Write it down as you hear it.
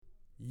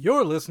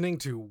You're listening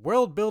to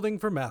World Building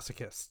for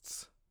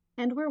Masochists.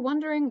 And we're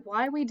wondering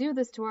why we do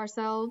this to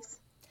ourselves.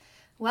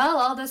 Well,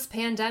 all this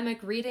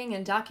pandemic reading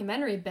and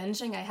documentary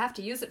binging, I have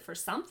to use it for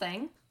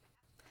something.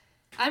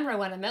 I'm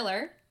Rowena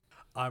Miller.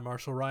 I'm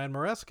Marshall Ryan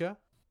Maresca.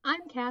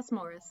 I'm Cass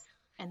Morris.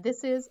 And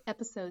this is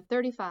episode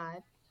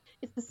 35.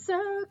 It's the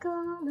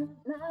circle of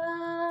life.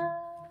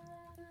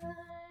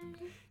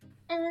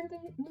 And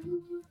it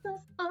moves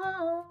us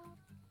all.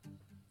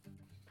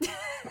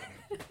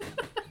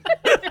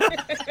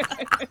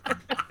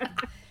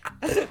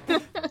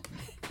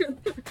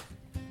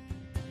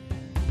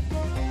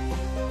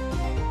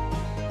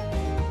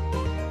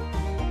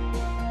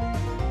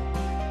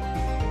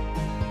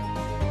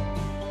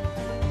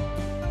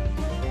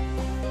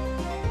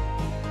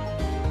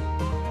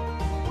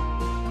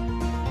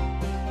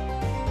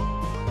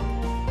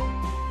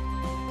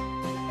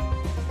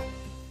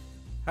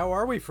 How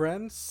are we,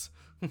 friends?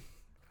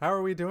 How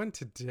are we doing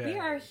today? We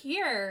are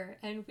here,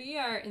 and we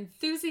are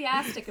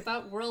enthusiastic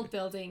about world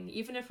building,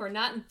 even if we're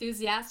not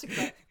enthusiastic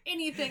about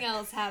anything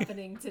else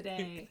happening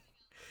today.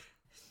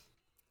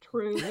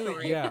 True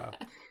story. Yeah,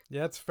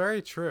 it's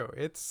very true.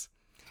 It's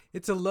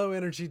a low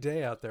energy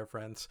day out there,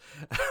 friends.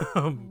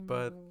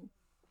 But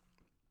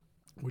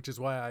which is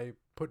why I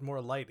put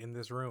more light in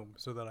this room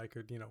so that I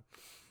could,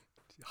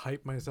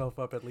 hype myself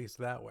up at least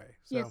that way.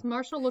 So. Yes,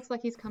 Marshall looks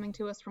like he's coming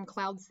to us from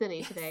Cloud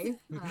City today.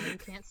 You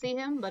can't see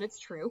him, but it's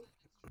true.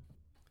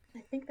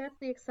 I think that's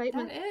the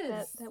excitement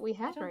that we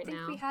have right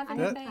now. I have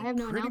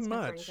no announcements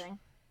or anything.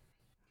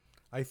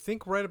 I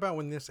think right about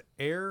when this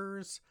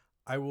airs,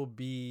 I will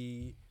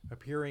be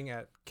appearing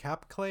at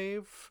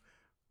Capclave,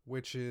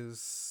 which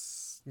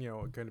is,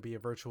 going to be a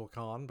virtual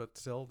con, but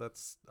still,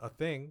 that's a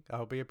thing.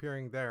 I'll be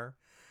appearing there.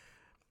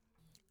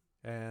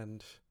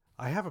 And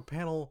I have a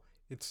panel.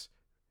 It's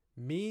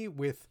me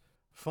with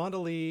Fonda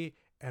Lee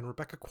and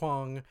Rebecca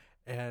Kwong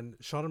and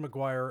Shauna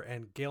McGuire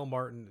and Gail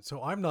Martin.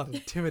 So I'm not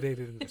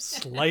intimidated in the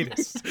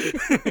slightest.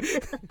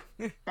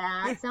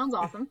 That sounds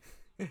awesome.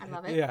 I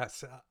love it.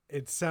 Yes,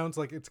 it sounds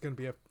like it's going to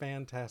be a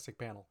fantastic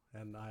panel,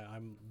 and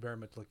I'm very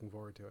much looking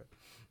forward to it.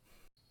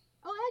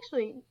 Oh,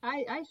 actually,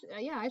 I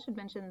should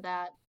mention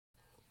that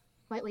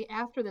slightly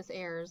after this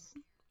airs,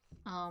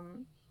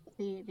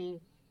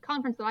 the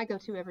conference that I go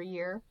to every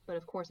year, but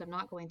of course I'm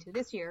not going to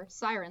this year,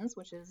 Sirens,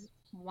 which is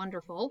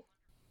wonderful,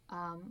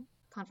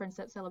 conference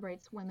that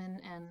celebrates women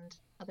and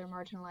other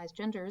marginalized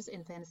genders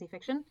in fantasy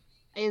fiction,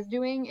 is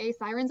doing a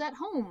Sirens at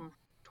Home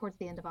towards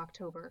the end of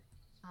October.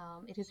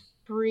 It is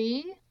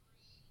free,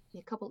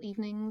 a couple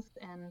evenings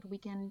and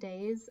weekend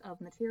days of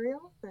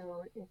material,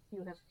 so if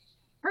you have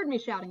heard me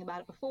shouting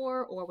about it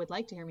before or would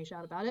like to hear me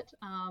shout about it,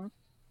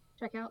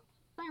 check out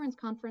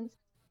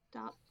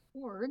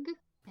sirensconference.org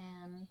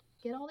and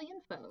get all the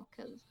info,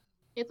 because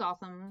it's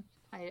awesome.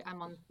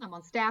 I'm on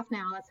staff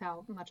now. That's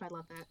how much I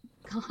love that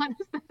con,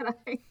 is that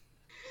I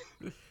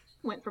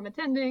went from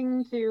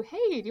attending to,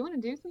 hey, do you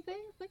want to do some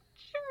things? Like,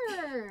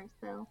 sure.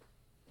 So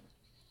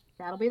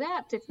that'll be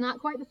that. It's not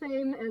quite the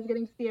same as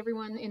getting to see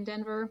everyone in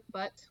Denver,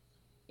 but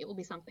it will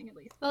be something at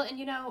least. Well, and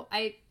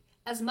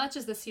as much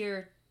as this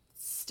year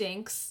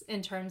stinks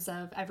in terms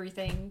of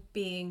everything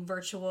being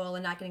virtual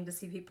and not getting to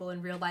see people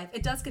in real life,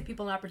 it does give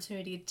people an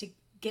opportunity to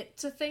get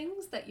to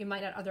things that you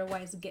might not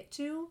otherwise get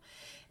to.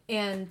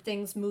 And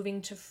things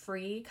moving to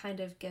free kind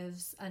of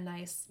gives a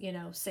nice,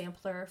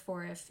 sampler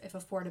for if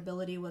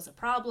affordability was a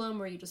problem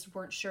or you just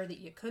weren't sure that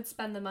you could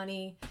spend the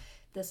money.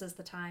 This is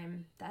the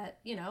time that,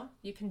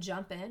 you can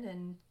jump in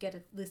and get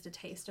at least a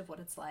taste of what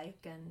it's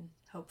like, and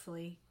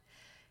hopefully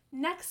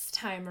next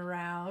time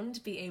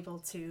around be able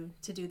to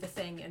do the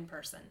thing in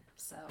person.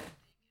 So,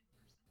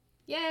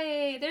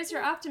 yay, there's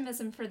your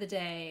optimism for the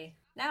day.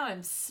 Now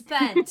I'm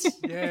spent.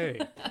 Yay.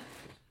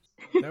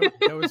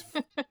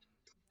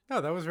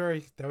 That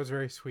was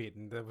very sweet,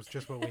 and that was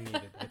just what we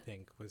needed. I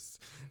think was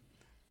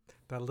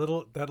that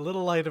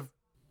little light of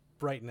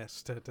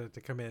brightness to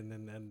come in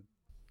and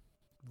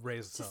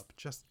raise us up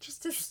just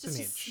an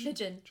inch,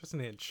 smidgen. Just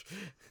an inch,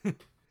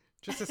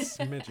 just a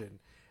smidgen,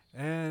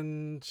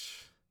 and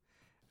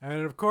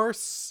of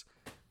course,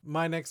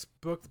 my next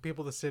book, The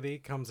People of the City,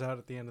 comes out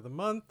at the end of the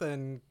month,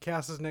 and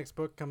Cass's next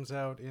book comes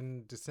out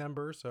in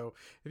December. So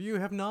if you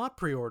have not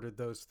pre-ordered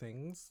those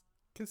things,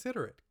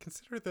 consider it.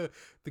 Consider the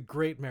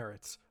great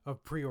merits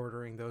of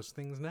pre-ordering those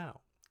things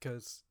now,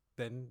 because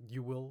then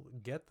you will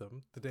get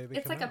them the day they come out.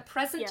 It's like a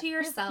present to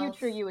yourself. Give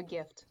future you a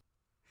gift.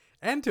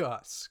 And to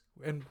us.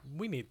 And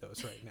we need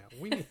those right now.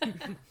 We need.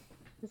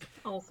 It's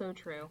also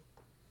true.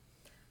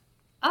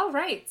 All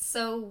right.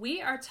 So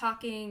we are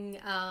talking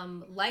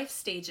life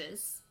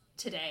stages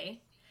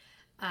today.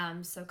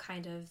 So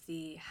kind of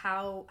the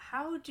how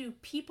do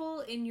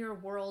people in your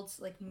world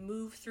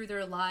move through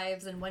their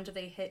lives, and when do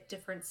they hit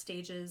different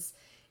stages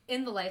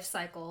in the life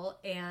cycle?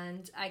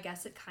 And I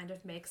guess it kind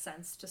of makes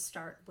sense to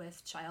start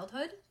with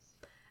childhood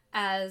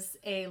as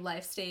a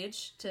life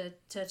stage to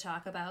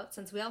talk about,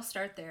 since we all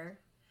start there.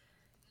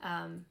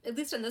 At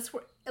least in this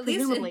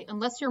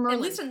unless you're Merlin.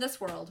 At least in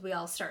this world, we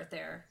all start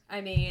there.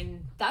 I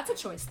mean, that's a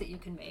choice that you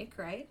can make,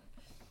 right?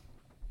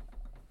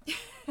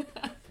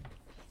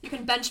 You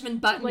can Benjamin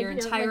Button like, your you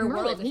know, entire like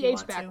world Merlin, if he you aged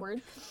want to.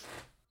 backwards.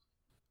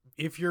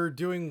 If you're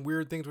doing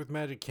weird things with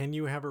magic, can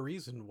you have a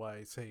reason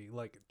why, say,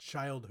 like,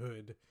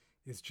 childhood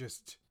is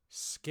just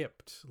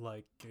skipped?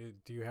 Like,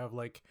 do you have,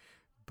 like,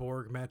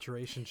 Borg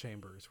maturation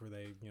chambers where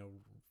they, you know,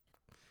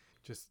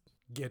 just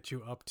get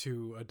you up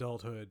to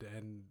adulthood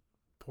and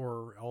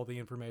pour all the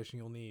information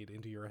you'll need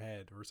into your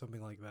head or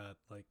something like that?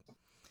 Like,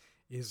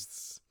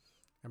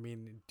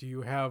 do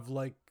you have,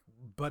 like,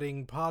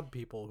 budding pod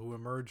people who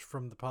emerge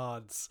from the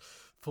pods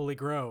fully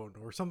grown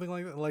or something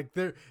like that? Like,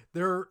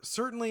 there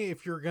certainly,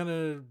 if you're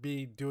gonna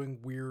be doing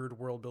weird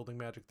world building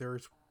magic,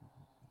 there's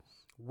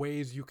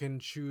ways you can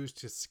choose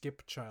to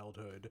skip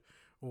childhood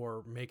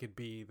or make it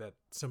be that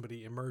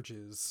somebody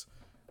emerges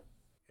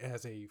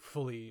as a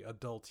fully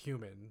adult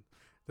human,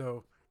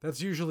 though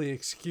that's usually an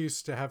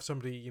excuse to have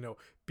somebody, you know,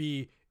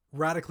 be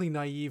radically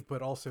naive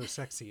but also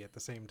sexy at the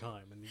same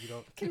time, and you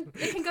don't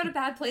It can go to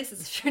bad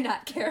places if you're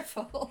not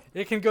careful.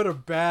 it can go to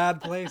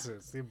bad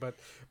places,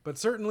 but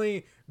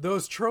certainly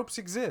those tropes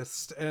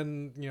exist,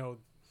 and you know,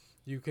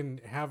 you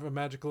can have a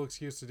magical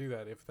excuse to do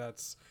that if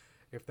that's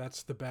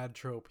the bad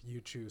trope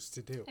you choose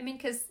to do. I mean,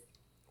 because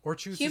or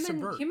choose to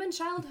subvert. Human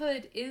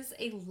childhood is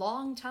a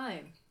long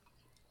time.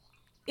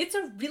 It's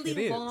a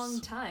really long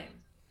time.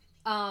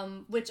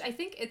 Which I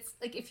think it's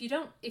like if you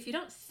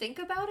don't think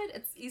about it,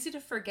 it's easy to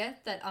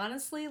forget that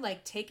honestly,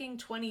 like taking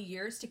 20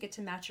 years to get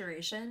to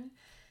maturation,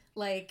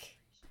 like,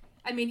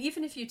 I mean,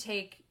 even if you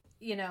take,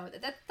 you know,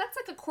 that's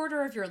like a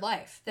quarter of your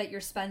life that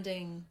you're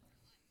spending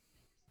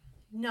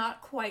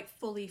not quite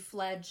fully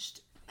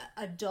fledged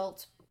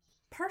adult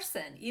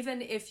person.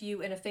 Even if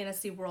you in a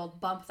fantasy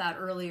world bump that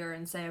earlier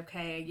and say,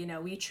 okay, you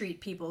know, we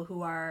treat people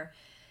who are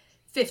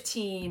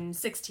 15,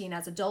 16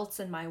 as adults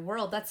in my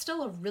world, that's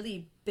still a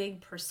really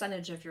big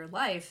percentage of your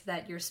life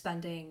that you're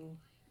spending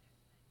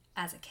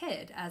as a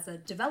kid, as a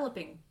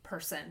developing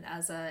person,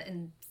 as a,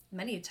 in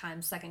many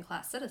times,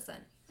 second-class citizen.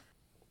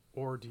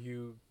 Or do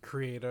you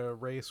create a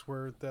race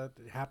where that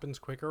happens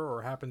quicker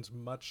or happens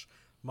much,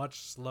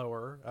 much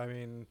slower? I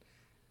mean,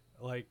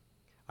 like,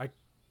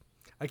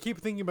 I keep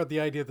thinking about the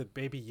idea that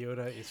Baby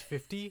Yoda is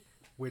 50,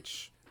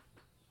 which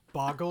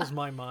boggles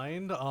my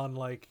mind on,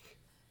 like,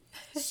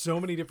 so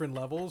many different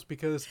levels,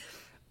 because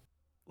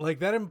like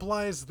that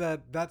implies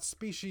that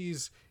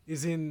species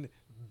is in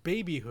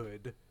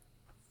babyhood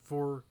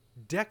for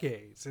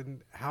decades,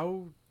 and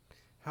how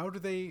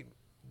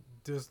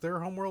does their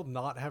homeworld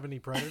not have any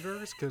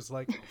predators? Because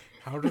like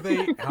how do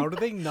they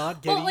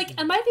not get well, like,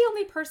 am I the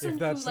only person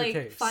who like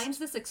case? Finds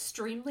this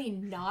extremely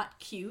not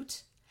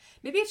cute?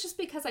 Maybe it's just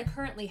because I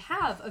currently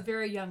have a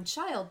very young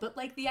child, but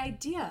like the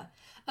idea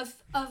of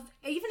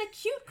even a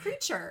cute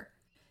creature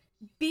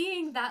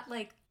being that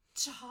like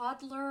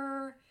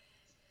toddler,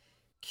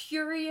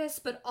 curious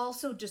but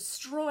also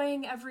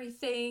destroying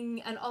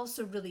everything, and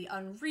also really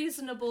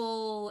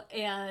unreasonable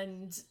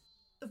and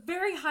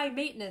very high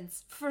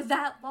maintenance for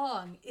that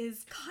long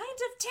is kind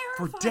of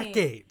terrifying. For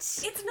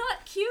decades. It's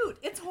not cute.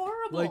 It's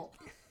horrible.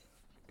 Like,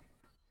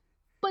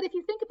 but if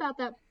you think about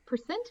that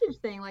percentage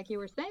thing, like you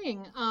were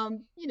saying,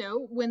 you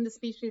know, when the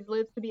species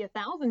lives to be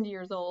 1,000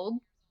 years old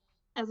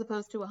as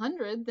opposed to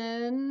 100,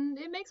 then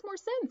it makes more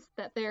sense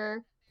that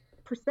their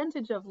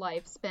percentage of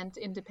life spent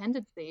in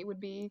dependency would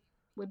be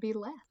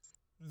less.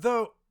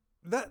 though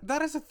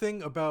that is a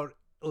thing about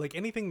like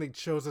anything that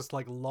shows us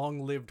like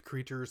long-lived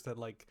creatures that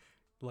like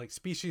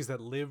species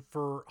that live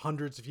for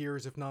hundreds of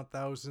years if not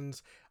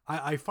thousands.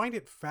 I find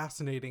it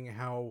fascinating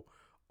how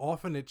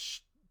often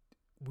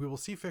we will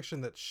see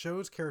fiction that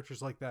shows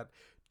characters like that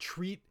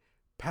treat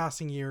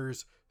passing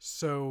years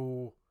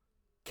so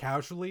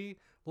casually,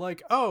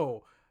 like,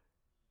 oh,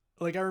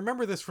 like I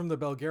remember this from the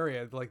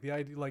Belgariad, like the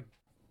idea, like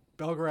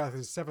Belgarath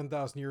is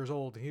 7,000 years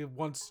old. He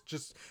once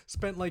just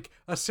spent like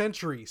a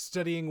century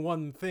studying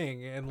one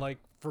thing and like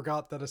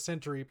forgot that a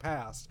century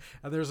passed.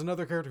 And there's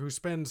another character who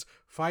spends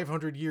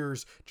 500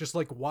 years just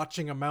like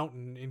watching a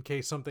mountain in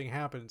case something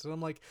happens. And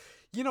I'm like,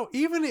 you know,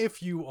 even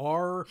if you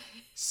are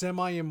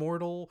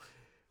semi-immortal,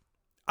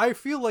 I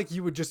feel like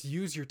you would just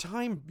use your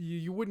time.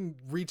 You wouldn't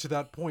reach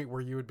that point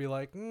where you would be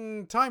like,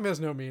 time has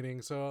no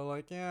meaning. So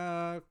like,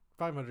 yeah,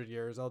 500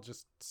 years, I'll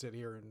just sit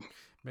here and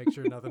make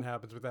sure nothing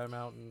happens with that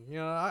mountain. You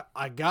know,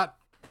 I got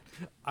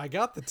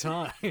the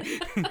time.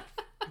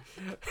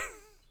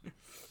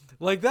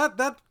 Like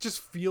that just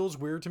feels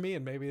weird to me,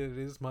 and maybe it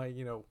is my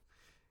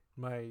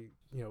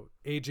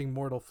aging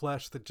mortal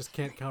flesh that just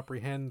can't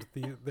comprehend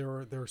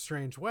their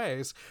strange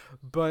ways.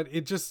 But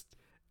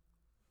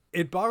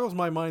it boggles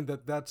my mind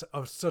that that's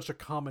such a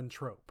common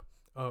trope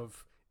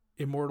of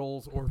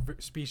immortals or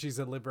species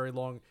that live very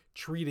long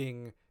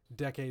treating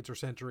decades or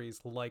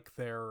centuries like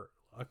they're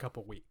a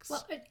couple weeks.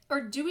 Well,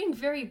 or doing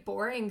very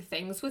boring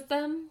things with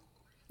them.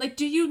 Like,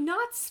 do you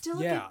not still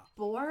get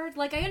bored?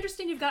 Like, I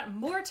understand you've got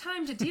more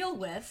time to deal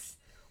with,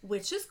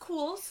 which is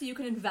cool, so you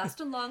can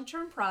invest in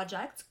long-term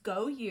projects.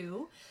 Go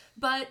you.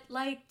 But,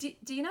 like, do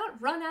you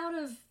not run out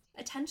of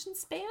attention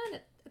span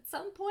at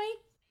some point?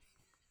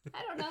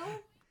 I don't know.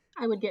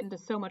 I would get into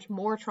so much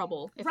more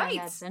trouble if I Right.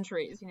 had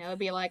centuries. It'd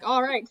be like,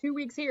 all right, 2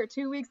 weeks here,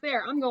 2 weeks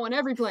there. I'm going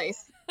every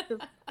place.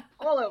 Just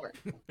all over.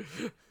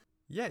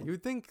 Yeah, you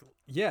would think,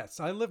 yes,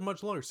 I live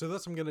much longer, so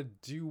thus I'm going to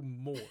do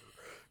more.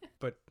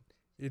 But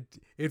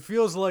it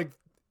feels like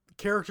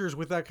characters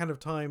with that kind of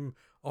time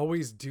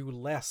always do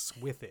less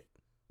with it.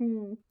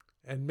 Hmm.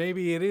 And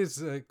maybe it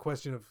is a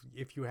question of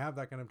if you have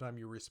that kind of time,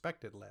 you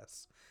respect it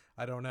less.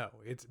 I don't know.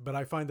 But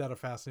I find that a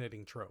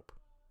fascinating trope.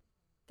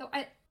 Though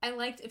I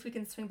liked, if we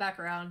can swing back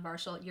around,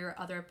 Marshall, your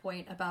other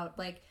point about,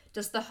 like,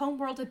 does the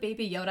homeworld of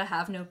Baby Yoda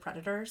have no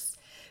predators?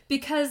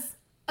 Because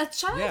a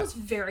child Yeah. is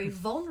very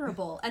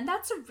vulnerable, and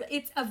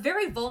it's a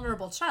very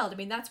vulnerable child. I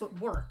mean, that's what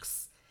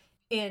works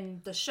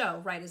in the show,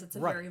 right? Is it's a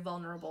Right. very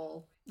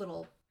vulnerable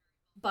little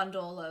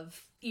bundle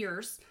of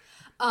ears.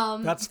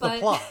 That's the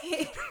plot.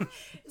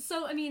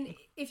 So, I mean,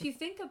 if you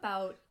think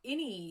about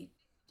any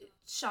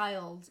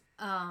child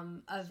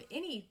of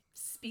any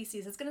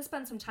species, it's going to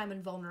spend some time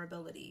in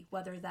vulnerability,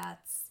 whether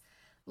that's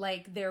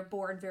like they're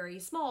born very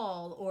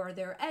small, or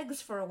they're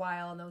eggs for a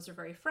while and those are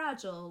very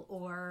fragile,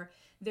 or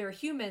they're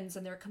humans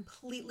and they're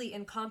completely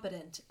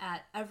incompetent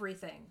at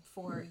everything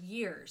for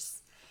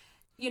years.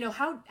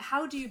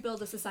 How do you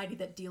build a society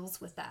that deals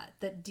with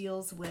that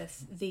deals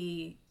with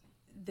the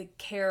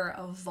care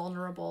of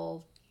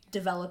vulnerable,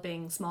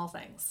 developing small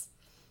things?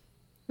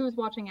 Who's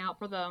watching out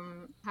for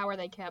them? How are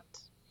they kept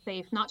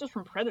safe, not just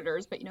from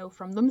predators, but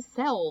from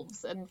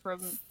themselves and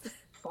from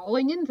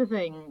falling into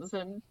things,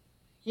 and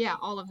yeah,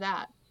 all of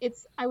that.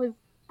 I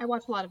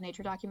watch a lot of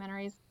nature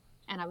documentaries,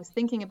 and I was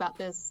thinking about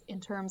this in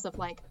terms of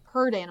like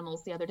herd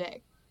animals the other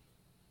day,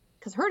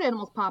 because herd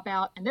animals pop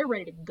out and they're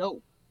ready to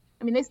go.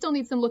 I mean, they still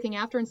need some looking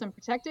after and some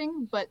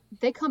protecting, but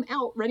they come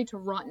out ready to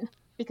run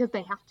because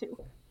they have to.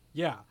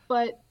 Yeah.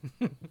 But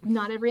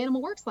not every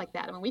animal works like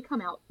that. I mean, we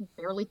come out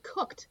barely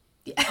cooked.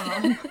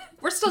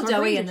 We're still our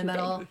doughy brains in are the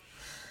too middle. big.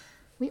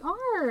 We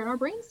are, and our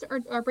brains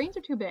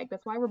are too big.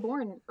 That's why we're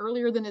born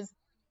earlier than is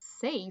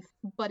safe.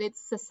 But it's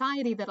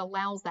society that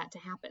allows that to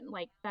happen.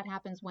 Like, that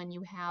happens when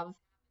you have,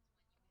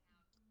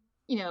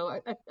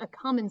 a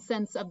common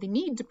sense of the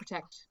need to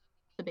protect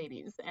the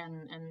babies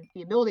and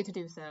the ability to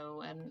do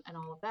so, and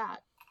all of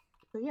that.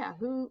 So yeah,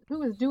 who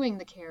is doing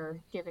the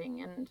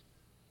caregiving, and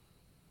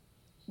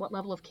what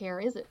level of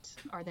care is it?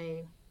 Are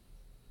they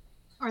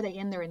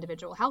in their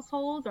individual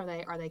households? Are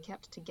they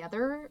kept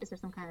together? Is there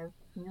some kind of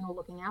communal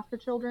looking after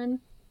children?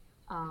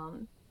 Are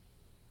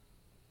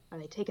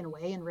they taken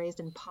away and raised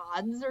in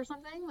pods or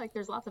something? Like,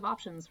 there's lots of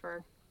options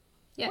for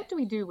what do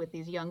we do with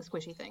these young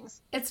squishy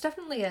things? It's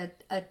definitely a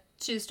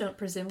choose, don't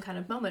presume kind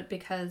of moment,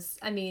 because,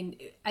 I mean,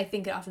 I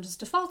think it often just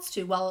defaults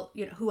to, well,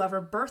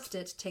 whoever birthed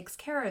it takes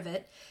care of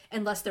it,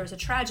 unless there's a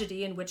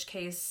tragedy, in which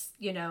case,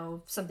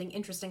 something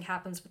interesting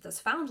happens with this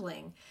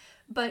foundling.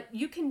 But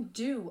you can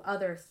do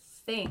other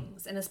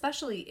things, and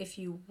especially if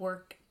you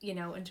work,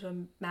 into a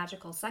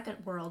magical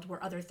second world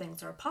where other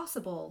things are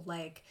possible,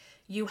 like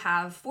you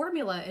have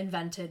formula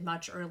invented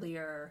much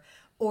earlier,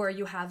 or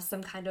you have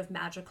some kind of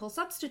magical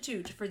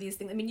substitute for these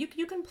things. I mean,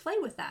 you can play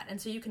with that.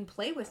 And so you can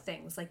play with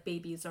things like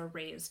babies are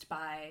raised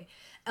by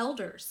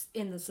elders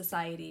in the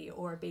society,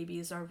 or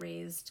babies are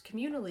raised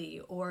communally,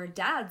 or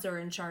dads are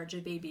in charge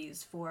of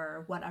babies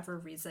for whatever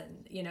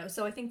reason,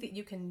 So I think that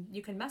you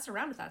can mess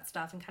around with that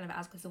stuff and kind of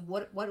ask yourself,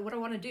 what do I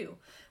want to do?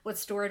 What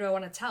story do I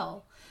want to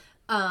tell?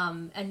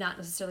 And not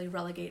necessarily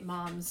relegate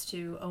moms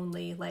to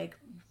only like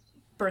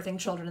birthing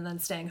children and then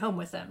staying home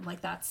with them. Like,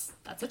 that's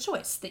a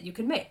choice that you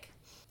can make.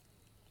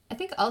 I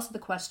think also the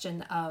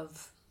question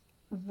of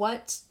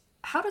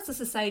how does a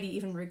society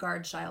even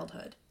regard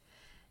childhood?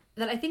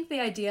 That I think the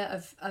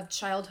idea of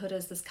childhood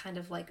as this kind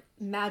of like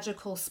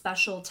magical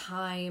special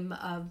time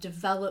of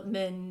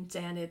development,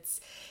 and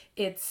it's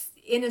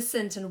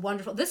innocent and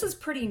wonderful. This is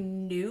pretty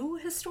new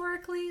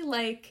historically,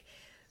 like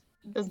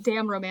those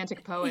damn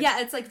romantic poets. Yeah,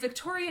 it's like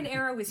Victorian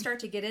era, we start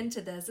to get into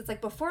this. It's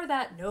like before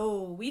that,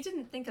 no, we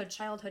didn't think of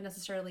childhood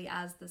necessarily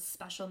as this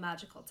special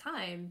magical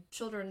time.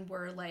 Children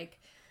were like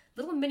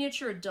little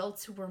miniature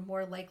adults who were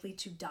more likely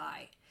to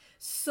die.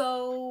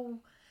 So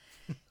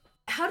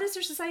how does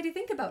your society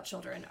think about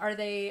children? Are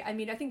they, I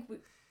mean, I think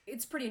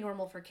it's pretty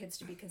normal for kids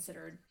to be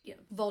considered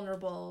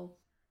vulnerable,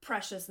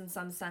 precious in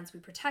some sense.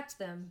 We protect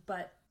them,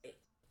 but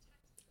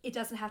it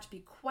doesn't have to be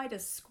quite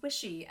as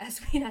squishy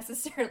as we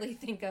necessarily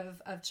think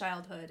of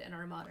childhood in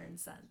our modern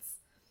sense.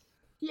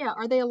 Yeah,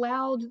 are they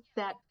allowed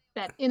that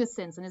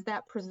innocence, and is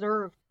that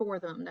preserved for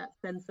them, that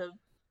sense of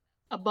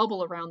a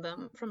bubble around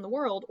them from the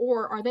world,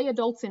 or are they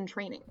adults in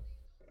training?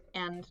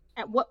 And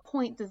at what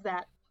point does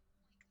that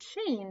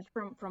change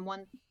from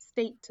one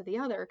state to the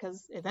other?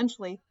 Because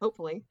eventually,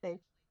 hopefully, they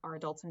are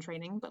adults in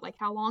training, but like,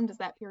 how long does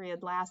that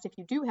period last if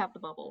you do have the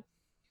bubble?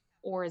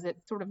 Or is it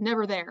sort of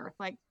never there?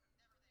 Like,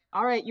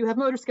 all right, you have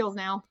motor skills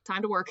now,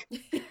 time to work.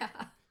 Yeah.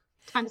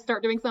 Time to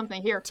start doing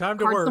something. Here, time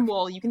to card work. some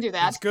wool, you can do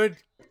that. It's good.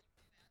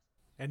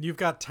 And you've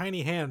got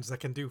tiny hands that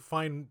can do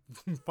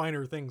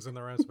finer things than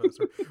the rest of us.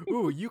 Or,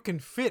 ooh, you can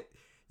fit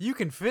You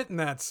can fit in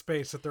that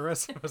space that the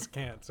rest of us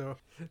can't. So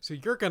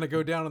you're going to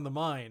go down in the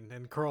mine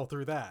and crawl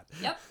through that.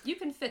 Yep, you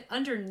can fit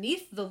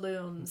underneath the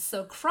looms.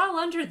 So crawl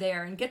under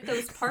there and get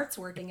those parts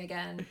working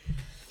again.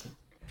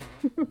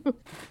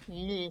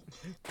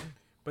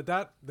 But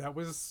that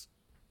was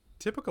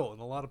typical in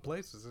a lot of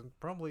places, and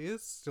probably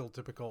is still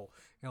typical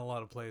in a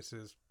lot of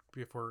places,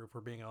 if we're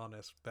being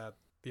honest, that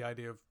the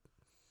idea of,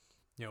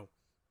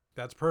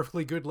 that's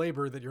perfectly good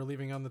labor that you're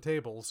leaving on the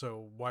table,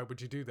 so why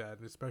would you do that?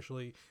 And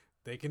especially,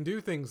 they can do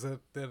things that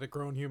a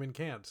grown human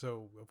can't,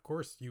 so of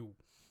course you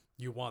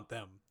want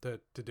them to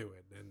do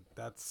it. And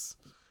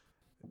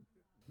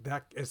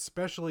that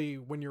especially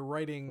when you're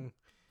writing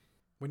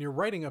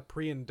a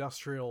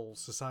pre-industrial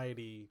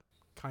society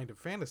kind of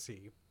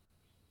fantasy,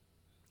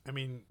 I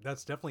mean,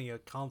 that's definitely a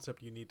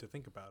concept you need to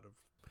think about of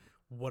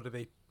what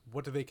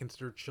do they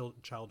consider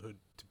childhood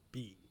to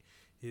be?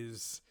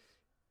 Is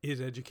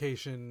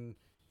education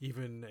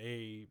even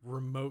a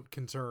remote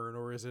concern,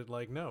 or is it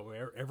like, no,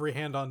 every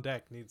hand on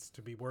deck needs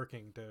to be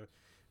working to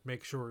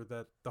make sure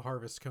that the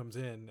harvest comes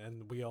in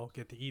and we all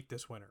get to eat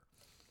this winter?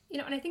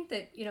 And I think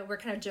that, we're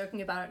kind of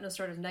joking about it in a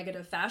sort of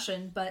negative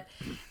fashion, but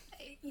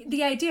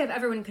the idea of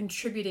everyone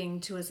contributing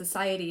to a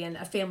society and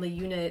a family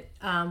unit,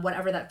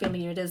 whatever that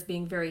family unit is,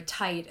 being very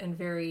tight and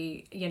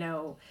very,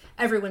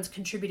 everyone's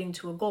contributing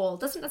to a goal,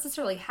 doesn't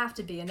necessarily have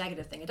to be a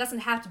negative thing. It doesn't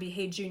have to be,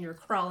 hey, Junior,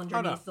 crawl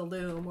underneath the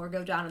loom or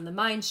go down in the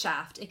mine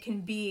shaft. It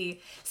can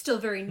be still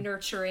very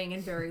nurturing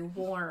and very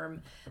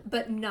warm,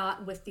 but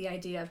not with the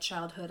idea of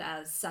childhood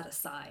as set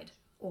aside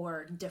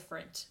or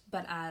different,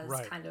 but as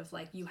kind of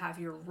like you have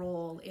your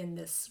role in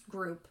this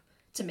group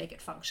to make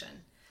it function.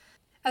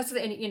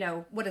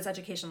 What does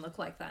education look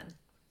like then?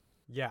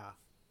 Yeah.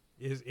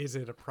 Is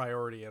it a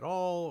priority at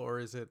all? Or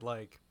is it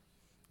like,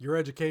 your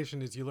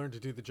education is you learn to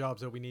do the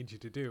jobs that we need you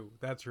to do?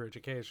 That's your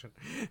education.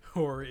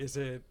 Or is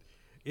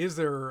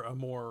there a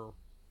more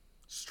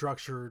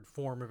structured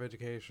form of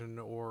education?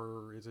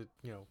 Or is it,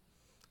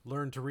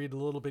 learn to read a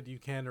little bit you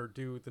can, or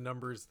do the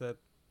numbers that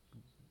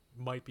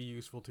might be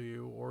useful to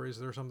you? Or is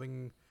there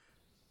something,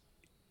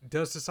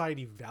 does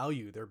society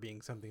value there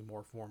being something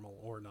more formal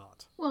or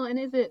not? Well, and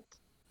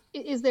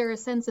is there a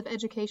sense of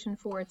education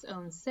for its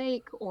own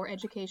sake, or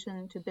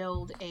education to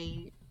build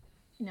a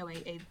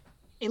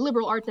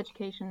liberal arts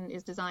education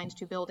is designed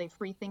to build a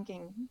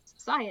free-thinking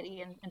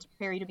society and to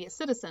prepare you to be a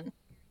citizen?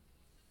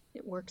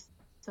 It works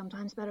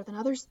sometimes better than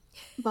others,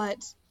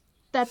 but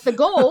that's the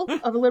goal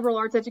of a liberal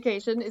arts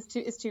education is to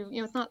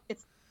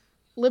it's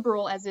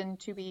liberal as in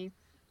to be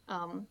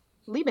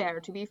liber,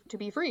 to be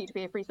free, to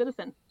be a free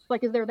citizen.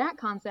 Like, is there that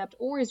concept,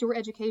 or is your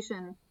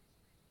education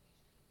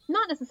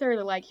not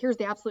necessarily like, here's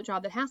the absolute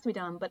job that has to be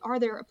done, but are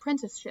there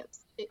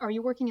apprenticeships? Are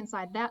you working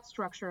inside that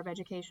structure of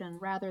education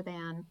rather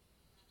than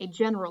a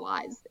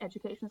generalized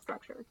education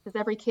structure? Does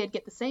every kid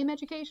get the same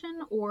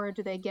education, or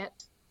do they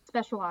get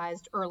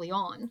specialized early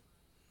on,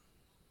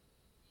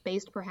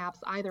 based perhaps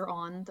either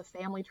on the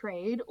family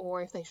trade,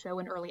 or if they show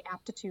an early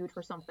aptitude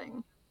for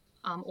something,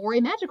 or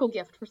a magical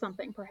gift for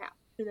something, perhaps?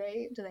 Do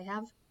they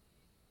have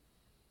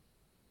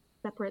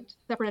separate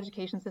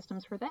education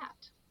systems for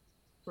that?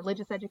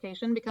 Religious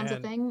education becomes a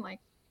thing. Like,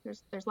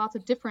 there's lots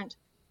of different,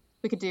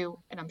 we could do,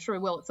 and I'm sure we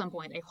will at some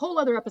point, a whole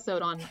other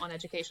episode on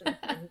education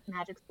and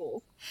magic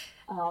schools.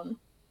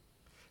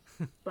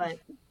 But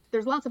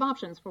there's lots of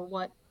options for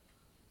what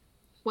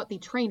the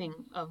training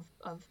of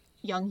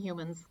young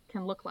humans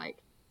can look like.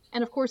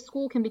 And of course,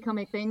 school can become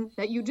a thing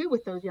that you do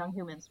with those young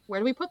humans.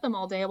 Where do we put them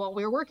all day while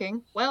we're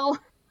working? Well,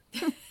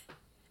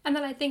 and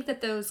then I think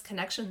that those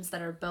connections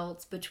that are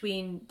built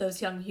between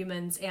those young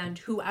humans and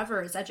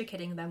whoever is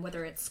educating them,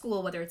 whether it's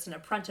school, whether it's an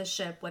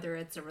apprenticeship, whether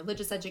it's a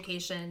religious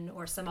education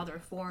or some other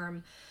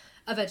form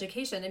of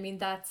education, I mean,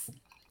 that's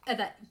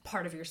that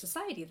part of your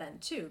society then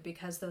too,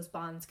 because those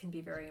bonds can be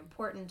very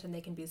important, and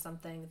they can be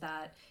something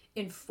that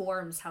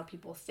informs how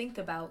people think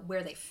about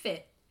where they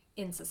fit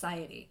in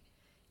society.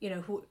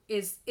 Who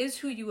is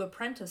who you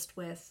apprenticed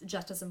with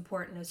just as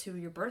important as who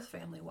your birth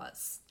family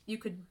was? You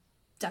could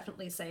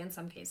definitely say in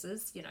some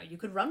cases, you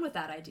could run with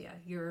that idea.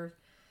 Your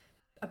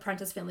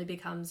apprentice family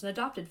becomes an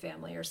adopted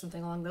family or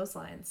something along those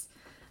lines.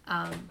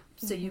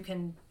 So you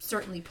can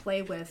certainly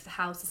play with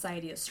how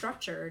society is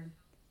structured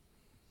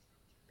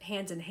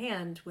hand in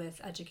hand with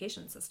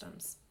education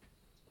systems.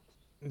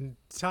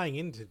 Tying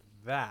into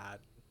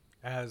that,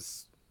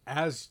 as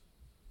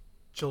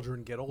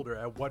children get older,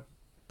 at what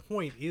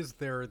point is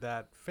there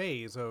that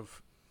phase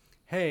of,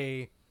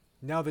 hey,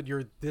 now that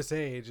you're this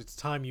age, it's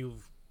time you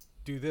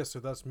do this, so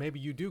thus maybe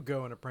you do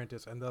go an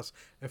apprentice and thus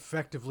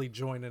effectively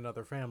join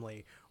another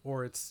family,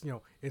 or it's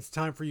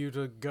time for you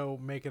to go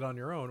make it on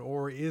your own?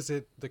 Or is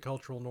it the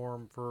cultural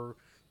norm for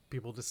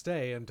people to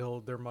stay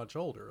until they're much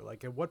older?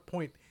 Like, at what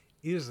point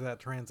is that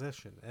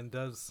transition, and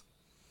does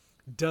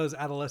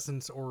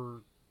adolescence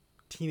or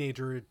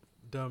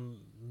teenagerdom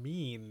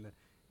mean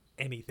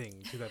anything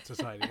to that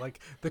society? Like,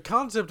 the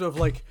concept of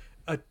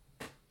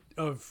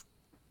of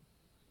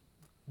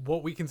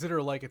what we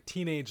consider like a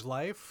teenage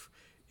life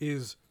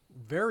is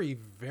very,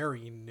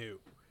 very new.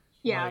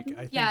 Yeah. Like,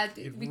 I think Yeah,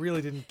 it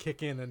really didn't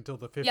kick in until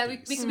the 50s. Yeah,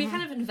 we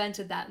kind of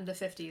invented that in the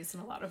 50s in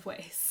a lot of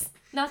ways.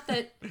 Not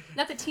that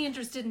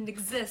teenagers didn't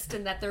exist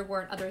and that there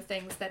weren't other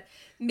things that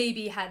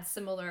maybe had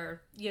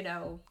similar,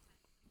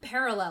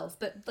 parallels,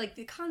 but like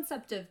the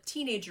concept of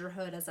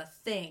teenagerhood as a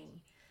thing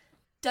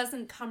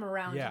doesn't come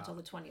around until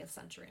the 20th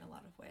century in a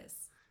lot of ways.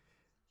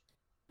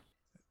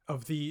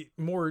 Of the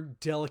more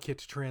delicate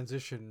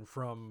transition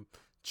from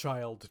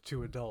child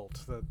to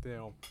adult, that,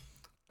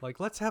 like,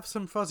 let's have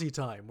some fuzzy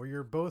time where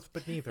you're both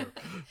but neither.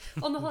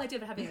 Well, and the whole idea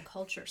of having a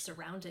culture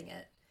surrounding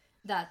it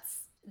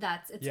that's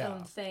its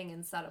own thing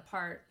and set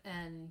apart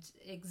and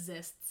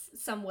exists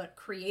somewhat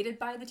created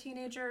by the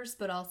teenagers,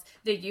 but also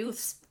the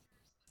youths,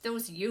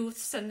 those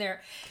youths and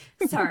their,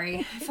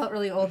 sorry, I felt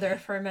really old there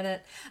for a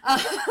minute,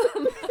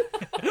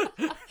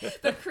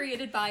 but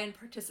created by and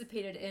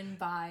participated in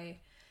by,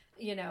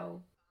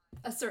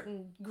 a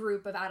certain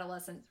group of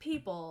adolescent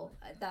people.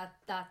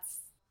 That's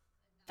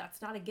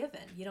not a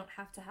given. You don't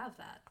have to have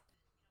that.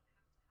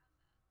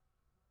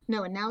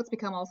 No, and now it's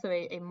become also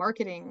a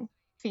marketing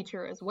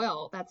feature as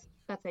well. That's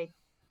a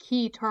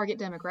key target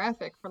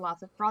demographic for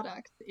lots of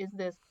products, is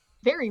this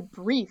very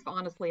brief,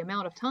 honestly,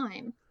 amount of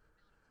time.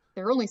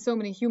 There are only so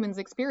many humans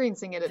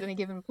experiencing it at any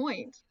given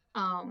point.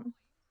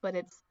 But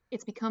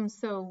it's become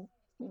so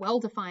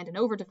well-defined and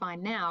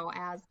over-defined now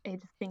as a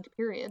distinct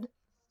period,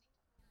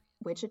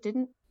 which it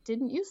didn't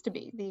used to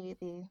be.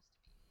 The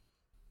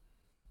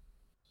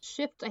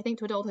shift, I think,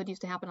 to adulthood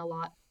used to happen a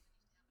lot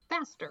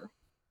faster,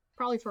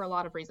 probably for a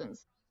lot of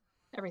reasons.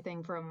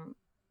 Everything from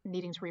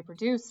needing to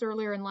reproduce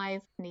earlier in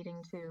life,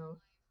 needing to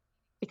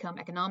become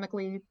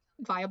economically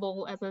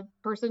viable as a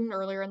person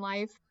earlier in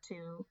life,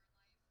 to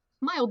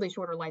mildly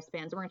shorter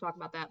lifespans. We're going to talk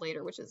about that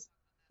later, which is,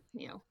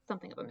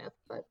 something of a myth.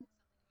 But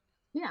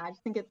yeah, I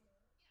just think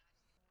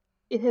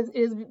it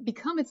has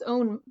become its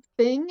own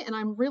thing, and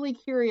I'm really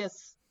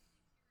curious.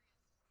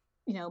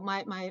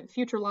 My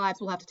future lives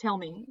will have to tell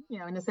me,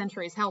 in the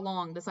centuries, how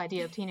long this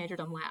idea of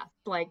teenagerdom lasts.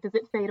 Like, does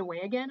it fade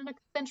away again in a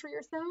century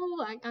or so?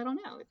 I don't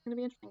know. It's going to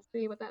be interesting to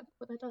see what that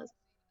does.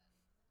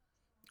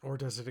 Or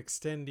does it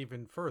extend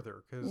even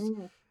further? Because,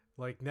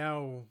 like,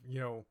 now,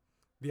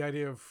 the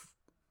idea of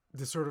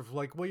this sort of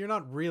like, well, you're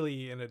not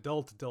really an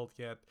adult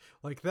yet.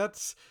 Like,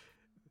 that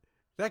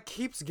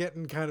keeps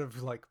getting kind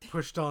of like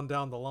pushed on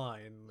down the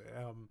line.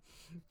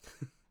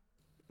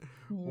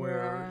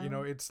 Where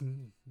it's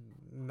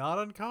not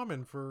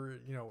uncommon for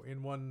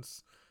in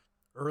one's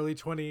early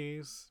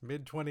 20s,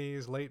 mid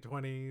 20s, late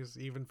 20s,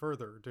 even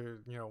further to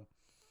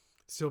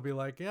still be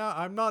like, yeah,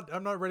 I'm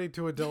not ready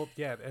to adult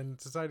yet, and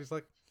society's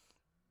like,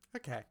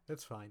 okay,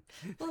 that's fine.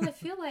 Well, I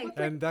feel like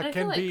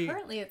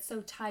currently it's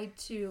so tied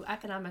to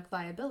economic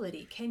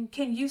viability. Can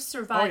you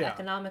survive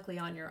economically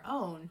on your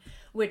own?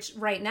 Which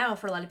right now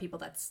for a lot of people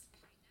that's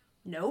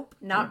nope,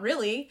 not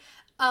really.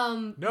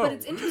 No. But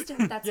it's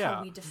interesting that's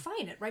how we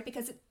define it, right?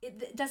 Because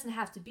it doesn't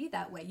have to be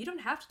that way. You don't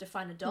have to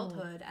define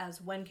adulthood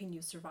as when can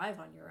you survive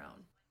on your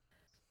own.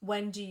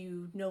 When do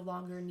you no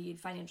longer need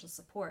financial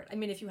support? I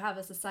mean, if you have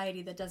a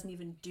society that doesn't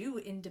even do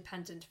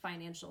independent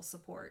financial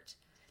support,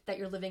 that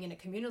you're living in a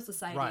communal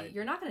society,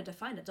 you're not going to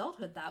define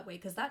adulthood that way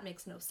because that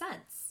makes no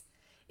sense.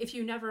 If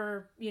you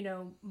never,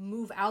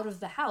 move out of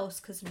the house,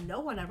 because no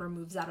one ever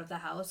moves out of the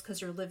house because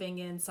you're living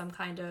in some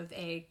kind of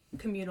a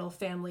communal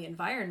family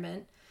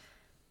environment,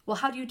 well,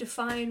 how do you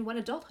define when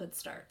adulthood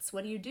starts?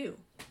 What do you do?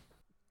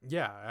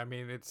 Yeah, I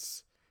mean,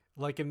 it's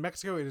like in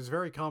Mexico, it is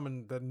very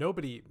common that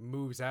nobody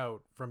moves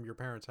out from your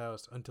parents'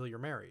 house until you're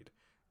married.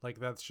 Like,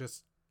 that's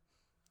just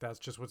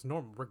what's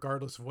normal,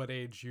 regardless of what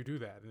age you do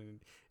that.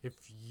 And if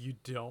you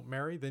don't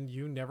marry, then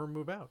you never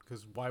move out,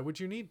 because why would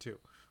you need to?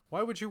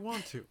 Why would you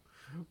want to?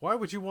 Why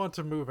would you want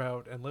to move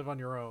out and live on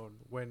your own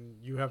when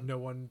you have no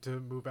one to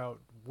move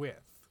out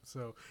with?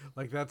 So,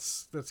 like,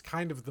 that's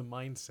kind of the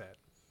mindset.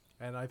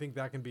 And I think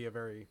that can be a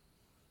very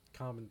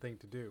common thing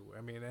to do.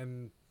 I mean,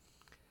 and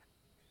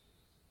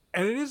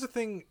it is a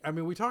thing. I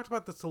mean, we talked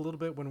about this a little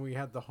bit when we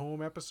had the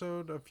home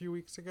episode a few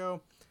weeks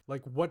ago.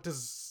 Like, what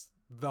does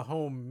the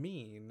home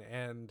mean?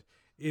 And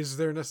is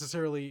there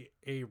necessarily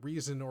a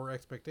reason or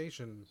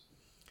expectation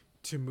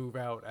to move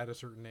out at a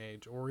certain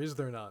age? Or is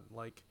there none?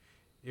 Like,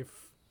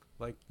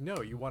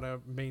 no, you want to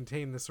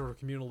maintain this sort of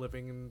communal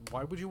living, and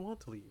why would you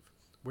want to leave?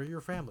 We're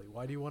your family.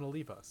 Why do you want to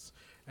leave us?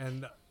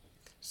 And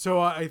so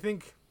I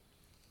think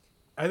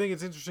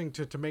it's interesting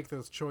to make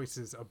those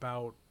choices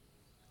about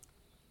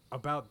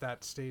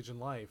that stage in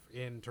life,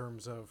 in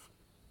terms of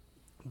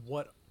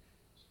what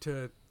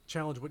to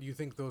challenge what you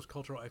think those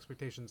cultural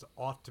expectations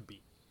ought to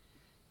be.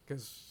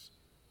 Because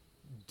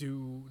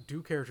do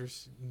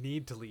characters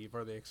need to leave?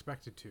 Are they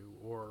expected to?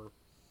 Or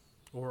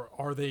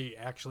are they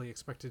actually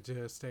expected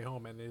to stay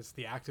home? And is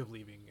the act of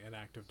leaving an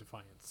act of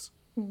defiance?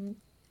 Mm-hmm.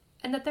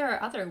 And that there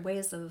are other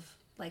ways of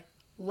like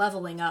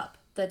leveling up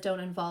that don't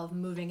involve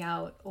moving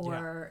out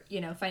or,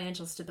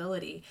 financial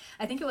stability.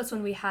 I think it was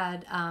when we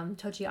had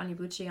Tochi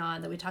Onyebuchi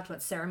on that we talked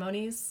about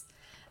ceremonies.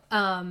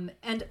 And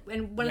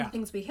one of the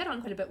things we hit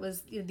on quite a bit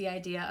was the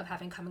idea of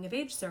having coming of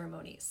age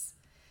ceremonies.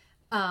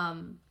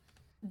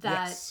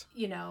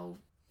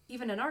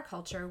 even in our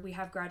culture, we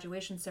have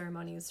graduation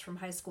ceremonies from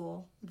high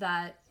school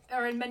that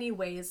are in many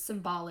ways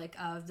symbolic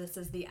of this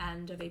is the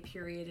end of a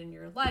period in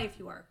your life.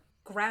 You are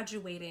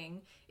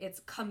graduating, it's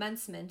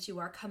commencement, you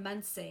are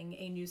commencing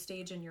a new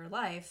stage in your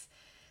life.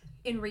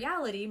 In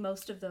reality,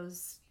 most of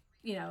those,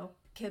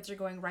 kids are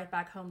going right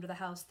back home to the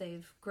house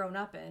they've grown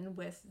up in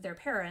with their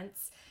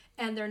parents,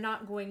 and they're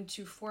not going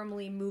to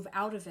formally move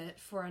out of it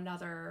for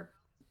another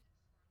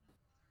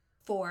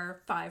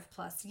 4,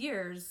 5+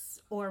 years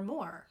or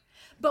more.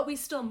 But we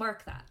still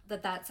mark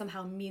that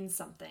somehow means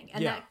something.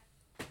 And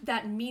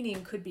that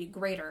meaning could be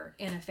greater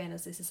in a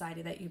fantasy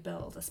society that you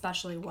build,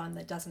 especially one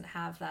that doesn't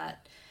have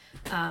that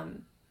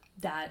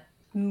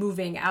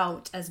moving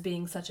out as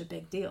being such a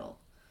big deal.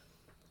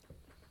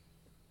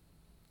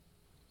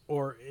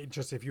 Or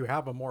just if you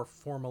have a more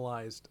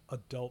formalized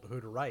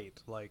adulthood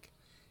rite, like,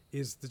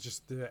 is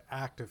just the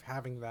act of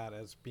having that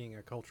as being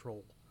a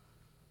cultural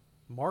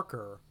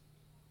marker,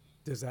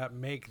 does that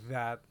make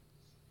that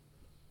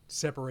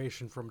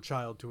separation from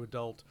child to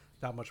adult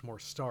that much more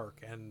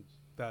stark, and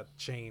that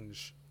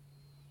change,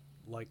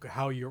 like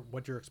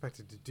what you're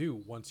expected to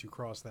do once you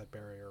cross that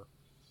barrier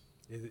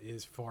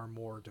is far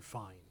more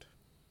defined?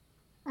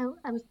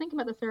 I was thinking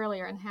about this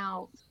earlier, and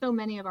how so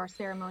many of our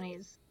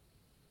ceremonies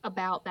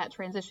about that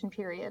transition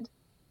period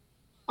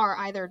are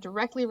either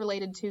directly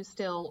related to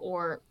still,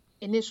 or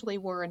initially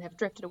were and have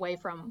drifted away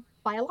from,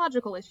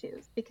 biological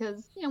issues.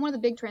 Because, one of the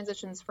big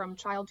transitions from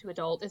child to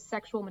adult is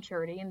sexual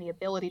maturity and the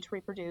ability to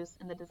reproduce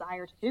and the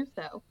desire to do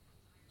so.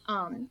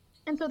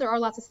 And so there are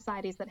lots of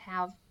societies that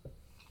have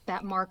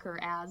that marker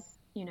as,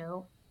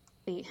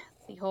 the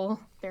whole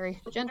very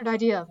gendered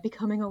idea of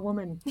becoming a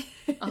woman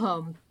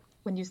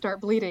when you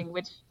start bleeding,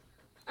 which,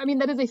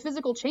 that is a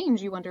physical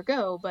change you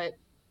undergo, but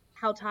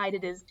how tied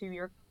it is to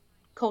your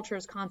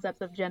culture's concepts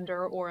of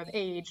gender or of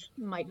age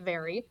might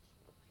vary.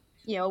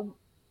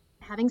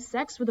 Having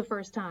sex for the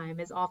first time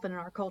is often in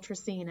our culture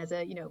seen as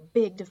a,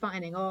 big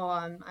defining,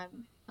 I'm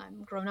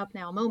grown up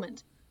now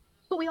moment.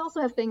 But we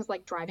also have things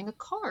like driving a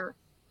car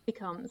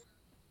becomes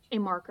a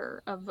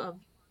marker of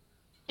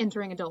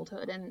entering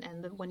adulthood,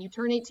 and when you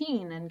turn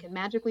 18 and can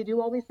magically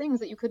do all these things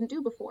that you couldn't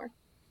do before.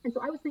 And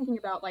so I was thinking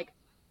about, like,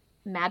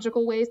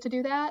 magical ways to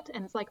do that,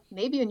 and it's like,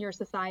 maybe in your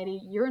society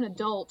you're an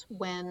adult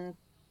when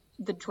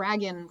the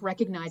dragon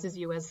recognizes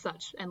you as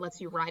such and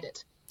lets you ride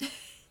it.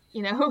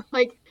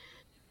 Like,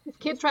 if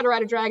kids try to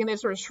ride a dragon, they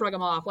sort of shrug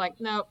them off, like,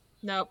 nope,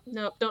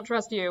 don't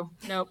trust you,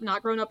 nope,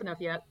 not grown up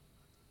enough yet.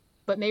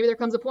 But maybe there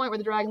comes a point where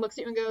the dragon looks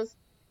at you and goes,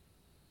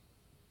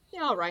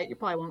 yeah, all right, you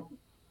probably won't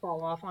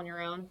fall off on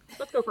your own,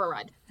 let's go for a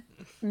ride.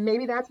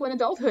 Maybe that's when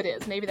adulthood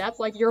is. Maybe that's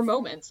like your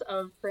moment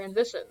of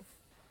transition.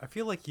 I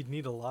feel like you'd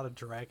need a lot of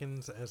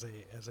dragons as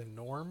a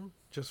norm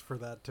just for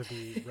that to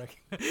be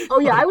recognized. Oh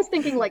yeah, I was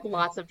thinking like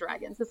lots of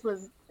dragons. This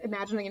was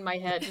imagining in my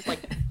head just like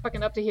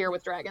fucking up to here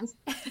with dragons.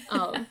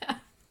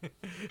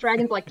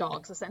 Dragons like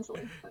dogs,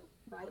 essentially, but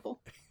rideable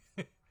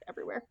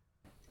everywhere.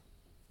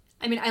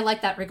 I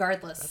like that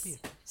regardless.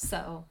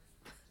 So.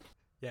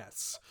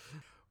 Yes.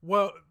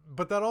 Well,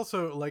 but that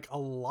also, like, a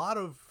lot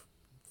of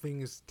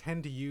things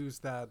tend to use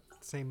that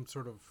same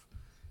sort of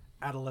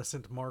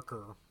adolescent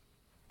marker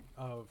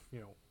of,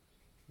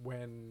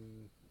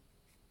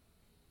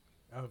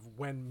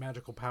 when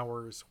magical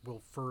powers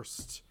will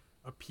first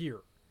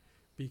appear,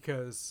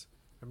 because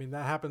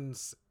that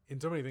happens in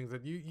so many things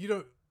that you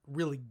don't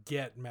really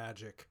get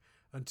magic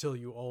until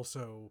you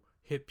also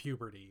hit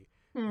puberty.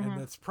 Mm-hmm. And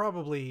that's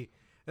probably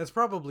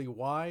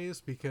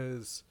wise,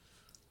 because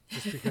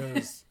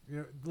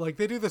like,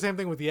 they do the same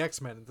thing with the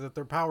X-Men, that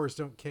their powers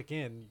don't kick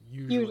in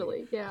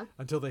usually yeah,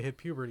 until they hit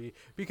puberty,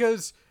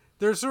 because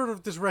there's sort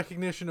of this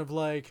recognition of,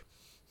 like,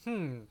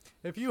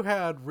 if you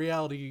had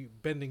reality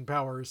bending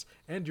powers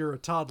and you're a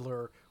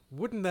toddler,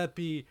 wouldn't that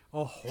be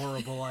a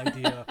horrible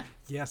idea?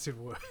 Yes, it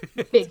would.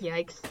 Big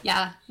yikes.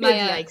 Yeah. Big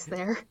yikes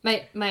there.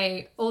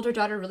 My older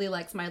daughter really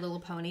likes My Little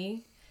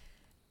Pony,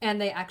 and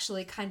they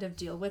actually kind of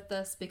deal with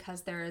this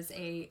because there is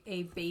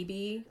a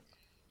baby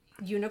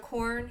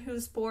unicorn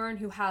who's born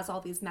who has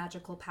all these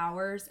magical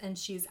powers, and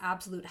she's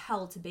absolute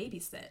hell to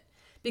babysit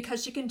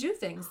because she can do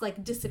things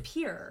like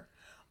disappear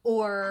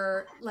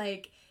or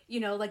like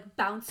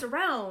bounce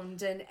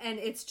around, and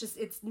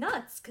it's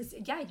nuts, because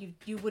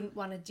you wouldn't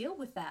want to deal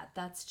with that.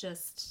 That's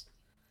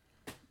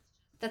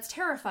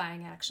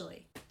terrifying,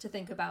 actually, to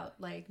think about,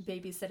 like,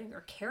 babysitting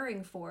or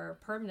caring for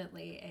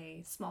permanently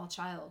a small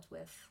child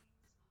with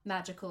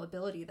magical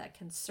ability that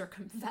can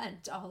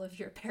circumvent all of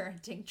your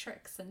parenting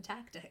tricks and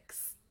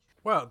tactics.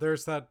 Well,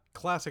 there's that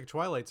classic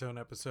Twilight Zone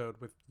episode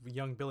with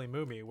young Billy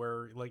Mooney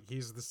where, like,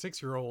 he's the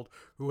 6-year-old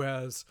who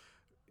has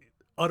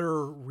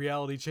utter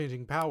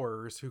reality-changing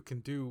powers, who can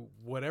do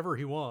whatever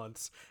he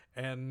wants,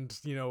 and,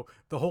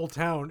 the whole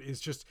town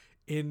is just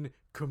in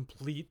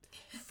complete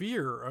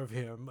fear of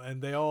him,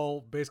 and they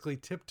all basically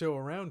tiptoe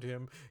around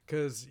him,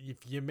 because if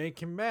you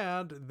make him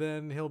mad,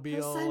 then he'll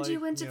all send like,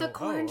 you into the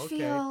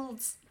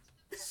cornfields.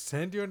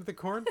 Send you into the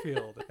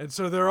cornfield. And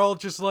so they're all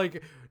just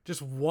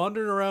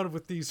wandering around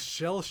with these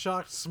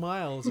shell-shocked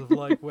smiles of,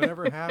 like,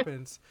 whatever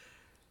happens.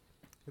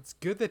 It's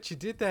good that you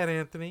did that,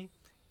 Anthony.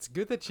 It's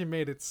good that you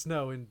made it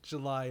snow in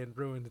July and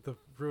ruined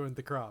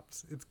the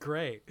crops. It's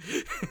great.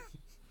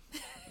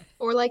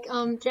 Or like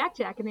Jack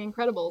Jack in The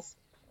Incredibles.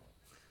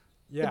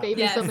 The Yeah. baby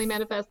Yes. suddenly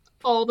manifests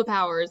all the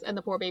powers, and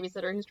the poor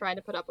babysitter who's trying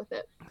to put up with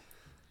it.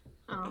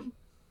 And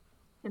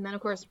then, of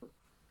course,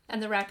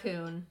 And the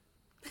raccoon.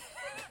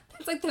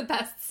 It's like the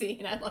best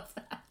scene. I love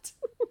that.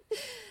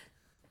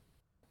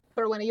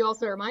 Thorwinna, you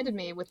also reminded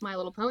me with My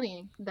Little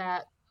Pony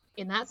that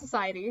in that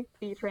society,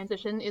 the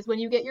transition is when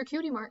you get your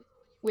cutie mark,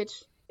 which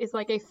is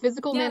like a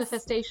physical Yes.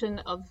 manifestation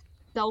of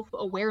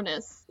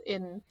self-awareness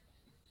in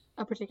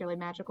a particularly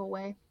magical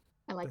way.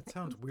 I like That that.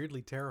 sounds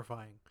weirdly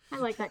terrifying. I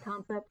like that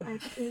concept.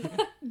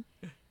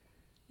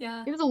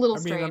 Yeah. It was a little I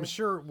mean, strange. I'm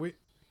sure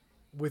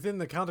within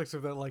the context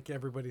of that, like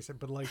everybody said,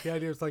 but like the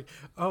idea is like,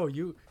 oh,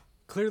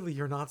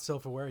 you're not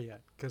self-aware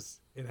yet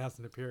because it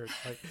hasn't appeared.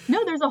 Like,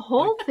 No, there's a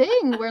whole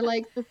thing where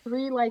like the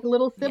three like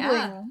little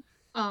Yeah.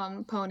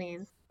 sibling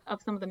ponies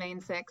of some of the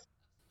main six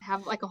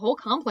have like a whole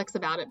complex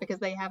about it because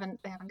they haven't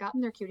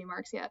gotten their cutie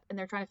marks yet, and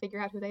they're trying to figure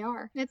out who they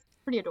are. It's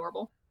pretty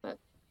adorable, but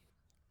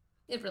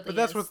It really but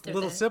that's is. with They're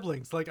little the-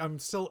 siblings. Like I'm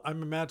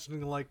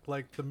imagining like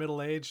the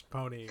middle-aged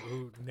pony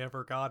who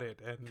never got it,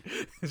 and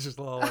it's just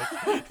a little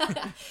like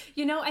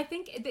You know, I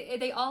think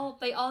they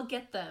all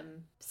get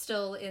them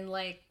still in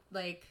like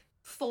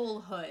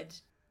full hood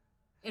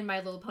in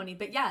My Little Pony.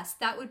 But yes,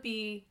 that would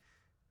be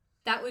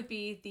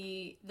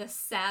the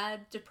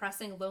sad,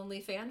 depressing,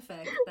 lonely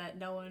fanfic that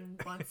no one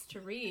wants to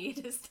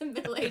read is the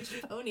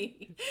middle-aged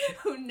pony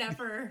who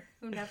never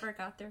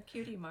got their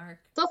cutie mark.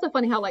 it's also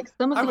funny how like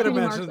some of I the would cutie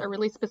marks imagine- are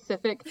really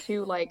specific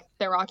to like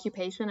their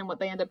occupation and what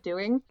they end up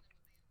doing,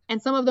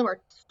 and some of them are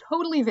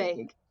totally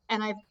vague.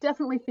 And I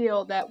definitely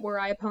feel that were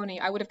I a pony,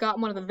 I would have gotten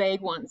one of the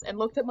vague ones and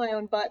looked at my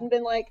own butt and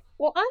been like,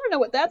 "Well, I don't know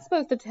what that's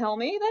supposed to tell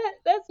me.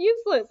 That's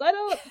useless. I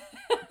don't.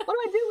 What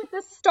do I do with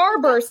this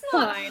starburst That's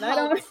not sign? I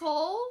don't.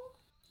 helpful.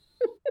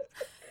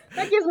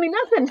 That gives me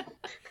nothing."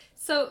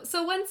 So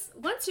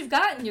once you've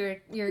gotten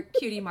your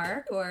cutie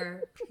mark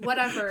or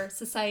whatever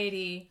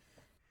society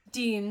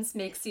deems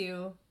makes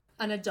you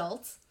an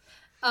adult,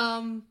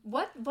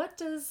 what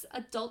does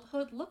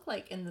adulthood look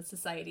like in the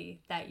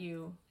society that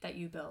you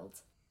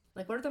build?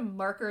 Like, what are the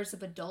markers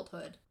of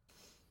adulthood,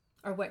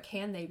 or what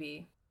can they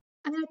be?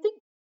 I mean,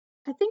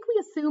 I think we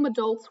assume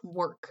adults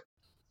work,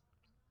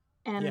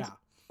 and yeah.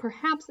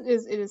 perhaps it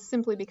is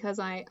simply because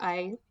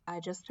I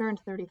just turned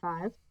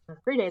 35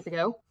 3 days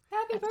ago.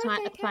 Happy At the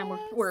birthday, time Cass.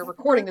 we're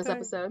recording this birthday.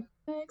 episode.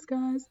 Thanks,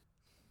 guys.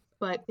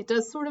 But it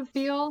does sort of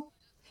feel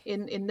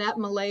in that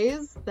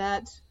malaise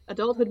that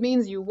adulthood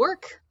means you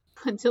work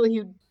until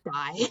you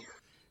die.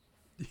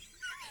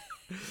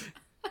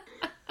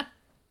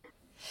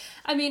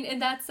 I mean, in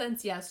that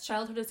sense, yes,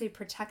 childhood is a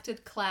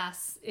protected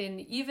class.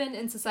 Even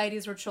in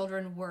societies where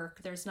children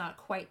work, there's not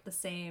quite the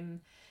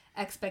same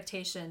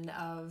expectation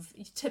of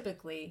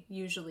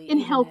usually In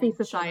even healthy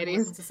children societies.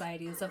 working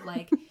societies of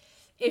like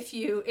if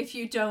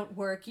you don't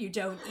work, you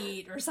don't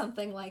eat or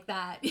something like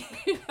that.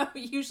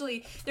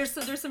 Usually there's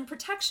some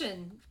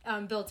protection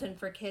built in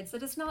for kids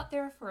that is not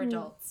there for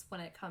adults when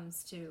it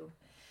comes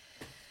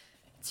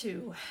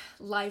to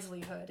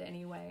livelihood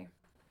anyway.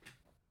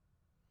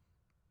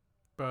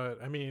 But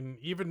I mean,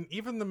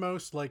 even the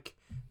most like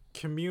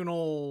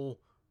communal,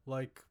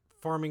 like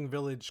farming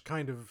village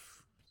kind of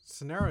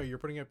scenario you're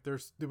putting up, there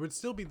would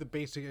still be the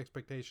basic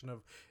expectation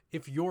of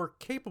if you're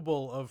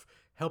capable of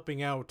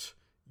helping out,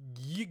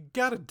 you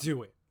gotta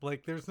do it.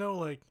 Like there's no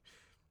like,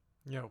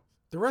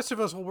 the rest of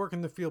us will work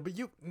in the field, but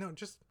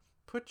just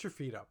put your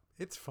feet up.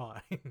 It's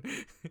fine.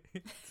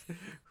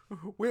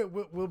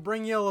 We'll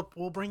bring you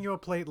a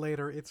plate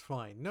later. It's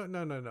fine.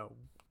 No.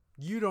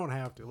 You don't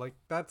have to. Like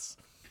that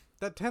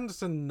tends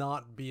to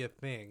not be a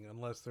thing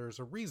unless there's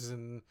a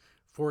reason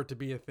for it to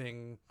be a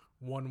thing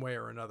one way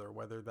or another,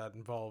 whether that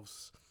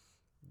involves,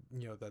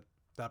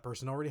 that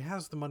person already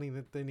has the money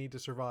that they need to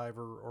survive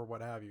or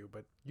what have you.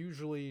 But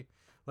usually,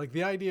 like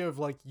the idea of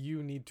like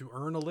you need to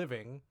earn a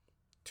living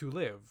to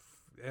live,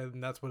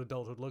 and that's what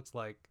adulthood looks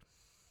like,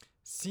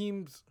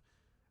 seems,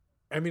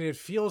 I mean, it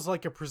feels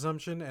like a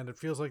presumption, and it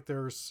feels like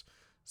there's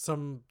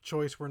some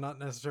choice we're not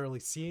necessarily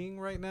seeing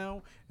right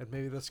now, and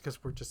maybe that's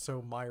because we're just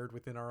so mired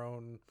within our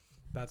own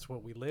that's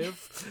what we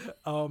live.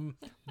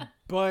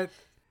 But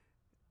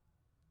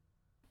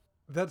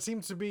that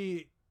seems to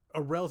be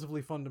a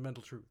relatively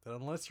fundamental truth, that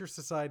unless your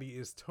society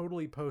is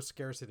totally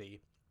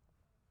post-scarcity,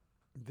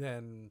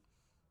 then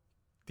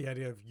the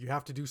idea of you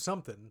have to do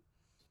something,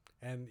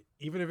 and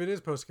even if it is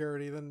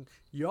post-scarcity, then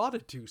you ought to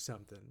do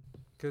something,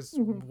 because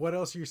what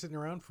else are you sitting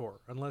around for,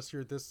 unless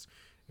you're this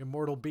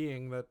immortal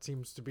being that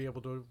seems to be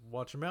able to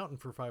watch a mountain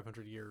for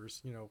 500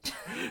 years,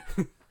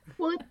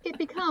 Well, it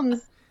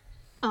becomes,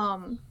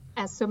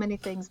 as so many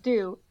things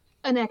do,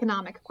 an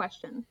economic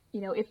question.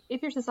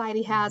 If your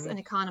society has an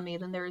economy,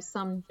 then there is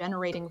some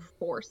generating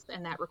force,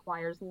 and that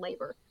requires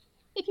labor.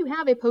 If you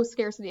have a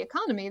post-scarcity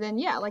economy, then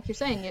yeah, like you're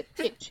saying,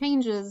 it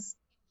changes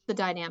the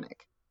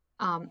dynamic.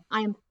 I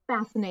am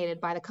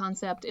fascinated by the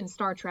concept in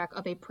Star Trek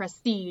of a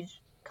prestige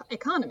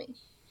economy.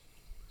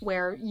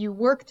 where you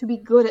work to be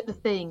good at the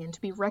thing and to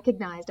be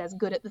recognized as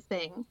good at the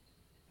thing.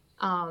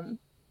 And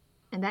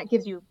that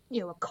gives you,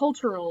 a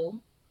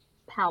cultural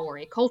power,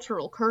 a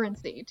cultural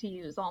currency to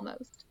use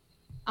almost,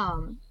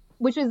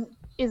 which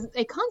is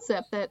a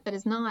concept that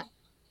is not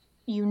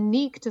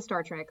unique to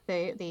Star Trek.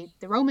 The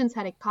Romans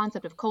had a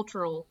concept of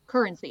cultural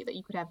currency, that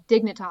you could have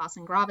dignitas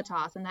and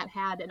gravitas, and that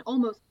had an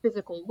almost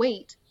physical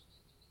weight,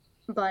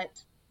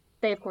 but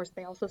they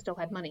also still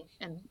had money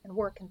and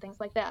work and things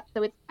like that.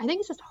 So I think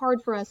it's just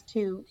hard for us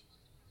to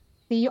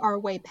see our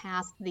way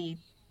past the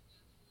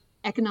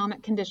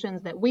economic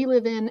conditions that we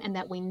live in and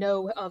that we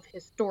know of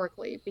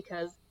historically,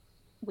 because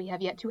we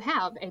have yet to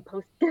have a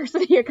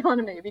post-scarcity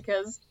economy,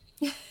 because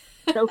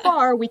so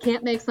far we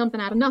can't make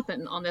something out of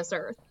nothing on this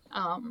earth.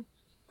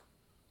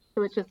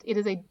 So it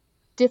is a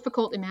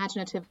difficult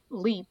imaginative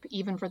leap,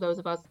 even for those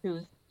of us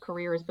whose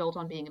career is built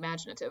on being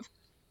imaginative.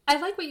 I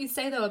like what you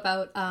say, though,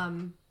 about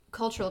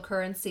cultural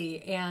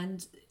currency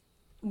and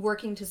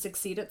working to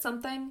succeed at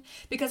something,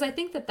 because I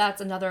think that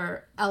that's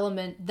another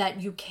element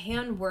that you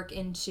can work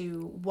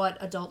into what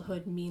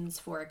adulthood means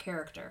for a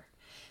character.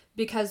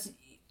 Because,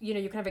 you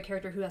can have a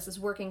character who is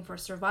working for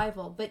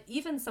survival, but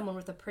even someone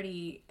with a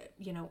pretty,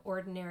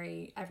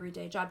 ordinary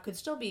everyday job could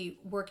still be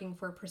working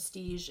for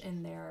prestige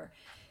in their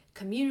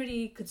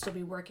community, could still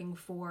be working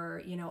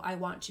for, I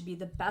want to be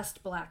the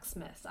best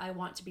blacksmith. I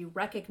want to be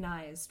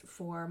recognized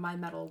for my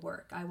metal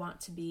work. I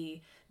want to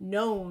be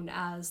known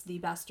as the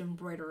best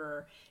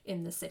embroiderer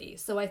in the city.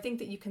 So I think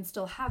that you can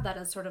still have that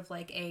as sort of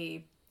like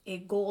a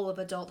goal of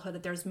adulthood,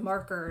 that there's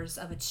markers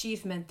of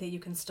achievement that you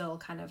can still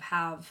kind of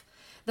have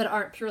that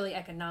aren't purely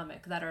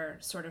economic, that are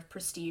sort of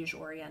prestige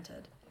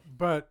oriented.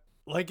 But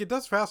it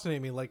does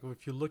fascinate me. Like,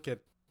 if you look at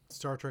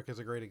Star Trek as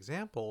a great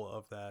example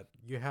of that,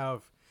 you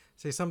have,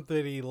 say,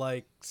 somebody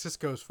like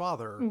Sisko's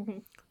father, Mm-hmm.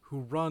 who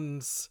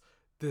runs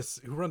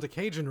a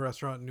Cajun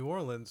restaurant in New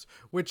Orleans,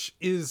 which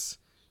is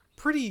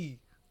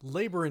pretty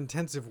labor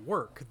intensive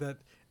work, that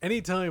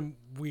anytime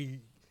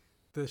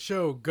the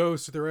show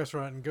goes to the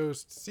restaurant and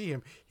goes to see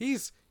him,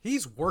 he's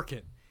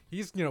working.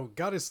 He's,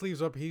 got his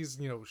sleeves up. He's,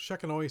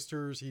 shucking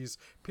oysters. He's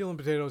peeling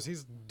potatoes.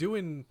 He's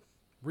doing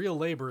real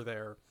labor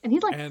there. And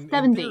he's like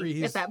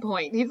 70 at that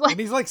point.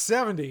 He's like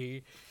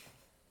 70,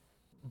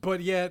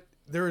 but yet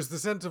there is the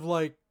sense of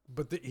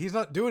he's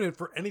not doing it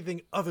for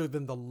anything other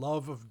than the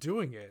love of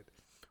doing it,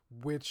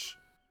 which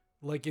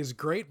is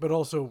great, but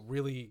also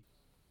really,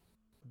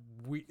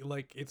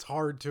 it's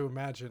hard to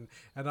imagine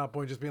at that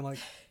point just being like,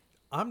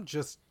 I'm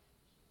just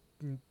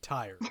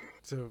tired,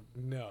 so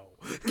no.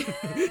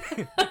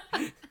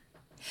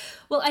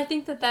 Well, I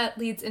think that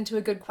leads into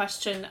a good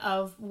question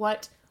of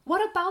what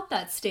about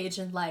that stage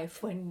in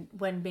life when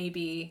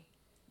maybe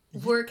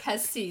work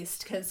has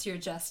ceased because you're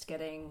just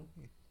getting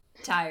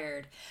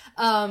tired.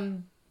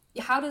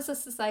 How does a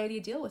society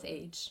deal with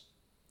age?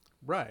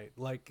 Right.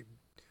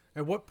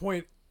 At what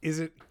point is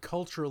it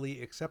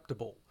culturally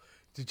acceptable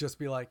to just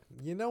be like,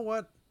 you know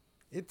what?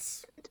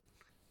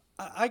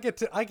 I get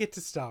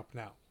to stop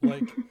now.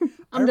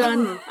 I'm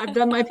done. I've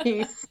done my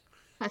piece.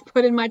 I've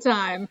put in my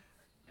time.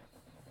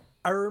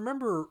 I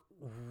remember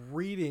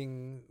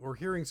reading or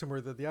hearing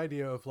somewhere that the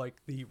idea of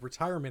the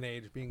retirement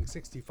age being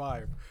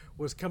 65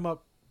 was come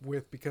up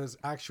with because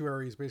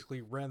actuaries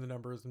basically ran the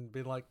numbers and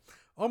been like,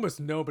 almost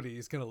nobody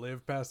is going to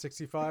live past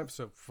 65,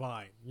 so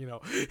fine,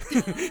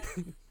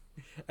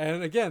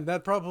 And again,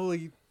 that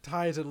probably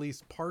ties at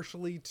least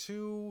partially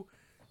to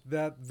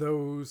that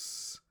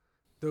those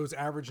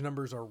average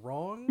numbers are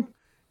wrong,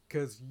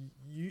 because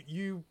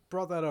you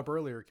brought that up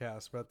earlier,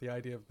 Cass, about the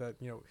idea of that,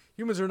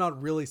 humans are not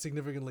really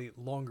significantly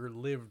longer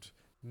lived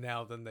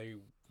now than they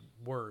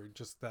were,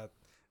 just that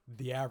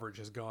the average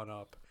has gone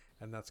up,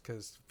 and that's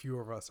because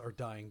fewer of us are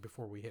dying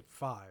before we hit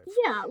 5.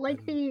 Yeah,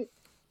 the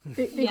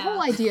Yeah.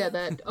 whole idea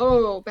that,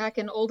 back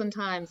in olden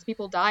times,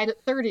 people died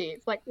at 30.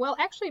 It's like, well,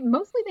 actually,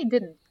 mostly they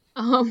didn't.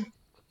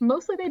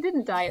 Mostly they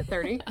didn't die at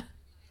 30.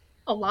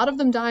 A lot of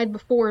them died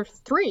before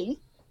 3,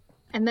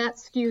 and that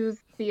skews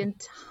the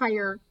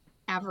entire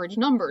average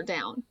number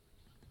down.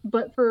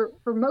 But for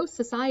most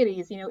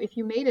societies, if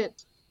you made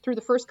it through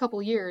the first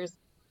couple years,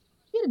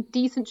 you had a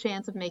decent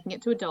chance of making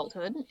it to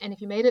adulthood. And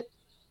if you made it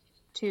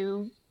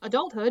to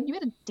adulthood, you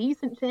had a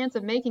decent chance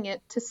of making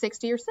it to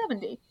 60 or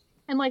 70.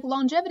 And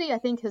longevity, I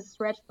think, has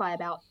stretched by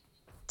about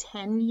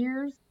 10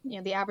 years.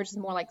 The average is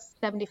more like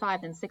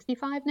 75 than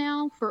 65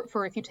 now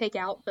for if you take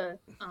out the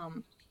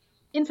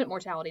infant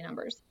mortality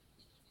numbers.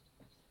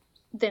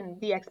 Then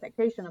the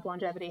expectation of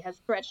longevity has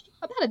stretched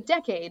about a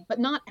decade, but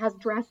not as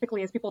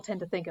drastically as people tend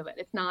to think of it.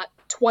 It's not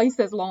twice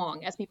as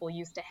long as people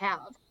used to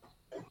have.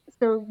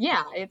 So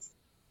yeah,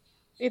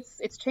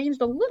 it's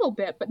changed a little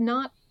bit, but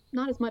not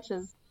as much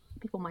as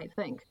people might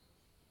think.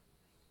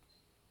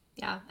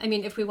 Yeah, I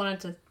mean, if we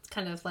wanted to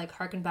kind of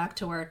harken back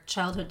to our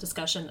childhood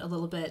discussion a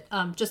little bit,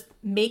 just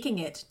making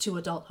it to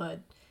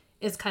adulthood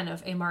is kind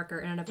of a marker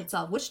in and of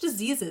itself. Which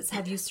diseases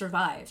have you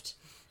survived?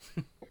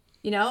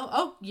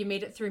 You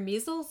made it through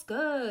measles?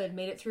 Good.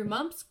 Made it through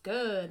mumps?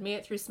 Good. Made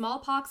it through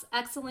smallpox?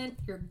 Excellent.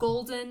 You're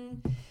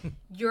golden.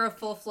 you're a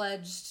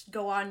full-fledged,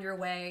 go on your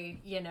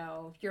way,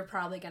 you're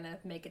probably gonna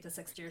make it to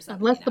 60 or 70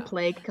 Unless now. the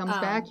plague comes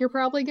back, you're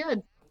probably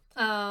good.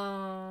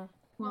 Oh.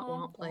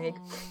 Womp plague.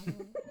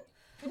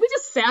 We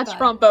just sad But-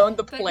 trombone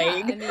the But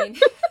plague. yeah, I mean,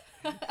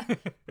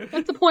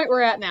 That's the point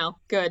we're at now.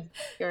 Good.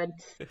 The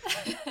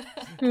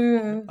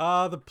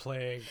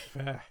plague.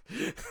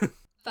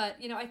 but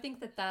I think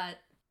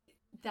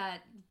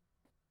that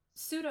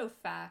pseudo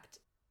fact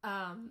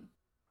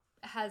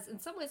has in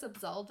some ways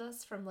absolved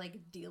us from like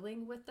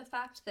dealing with the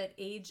fact that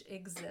age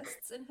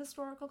exists in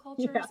historical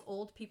cultures. Yeah.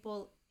 Old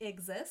people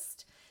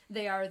exist.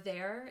 They are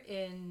there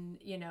in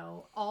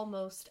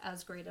almost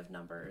as great of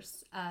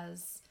numbers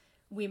as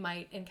we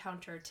might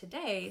encounter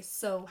today.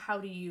 So how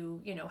do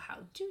you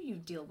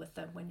deal with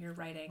them when you're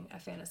writing a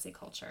fantasy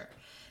culture?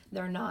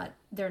 They're not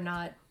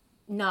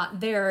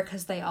there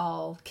because they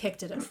all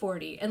kicked it at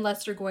 40,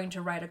 unless you're going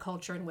to write a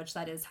culture in which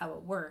that is how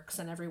it works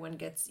and everyone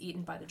gets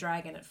eaten by the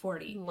dragon at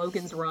 40.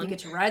 Logan's Run. You get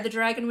to ride the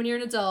dragon when you're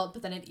an adult,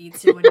 but then it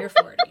eats you when you're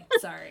 40.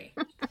 Sorry.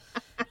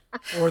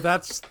 Or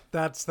that's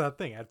that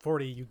thing. At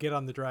 40, you get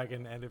on the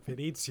dragon, and if it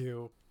eats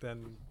you,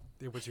 then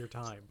it was your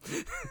time.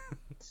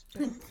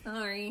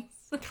 Sorry.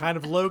 Kind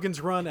of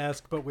Logan's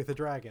Run-esque, but with a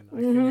dragon.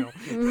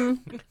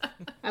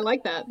 I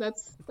like that.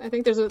 I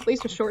think there's at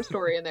least a short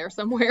story in there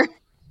somewhere.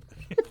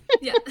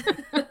 Yeah.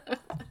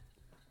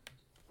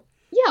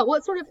 Yeah,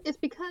 well, it's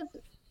because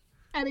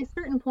at a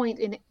certain point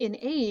in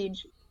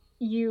age,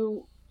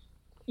 you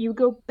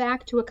go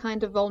back to a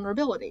kind of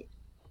vulnerability,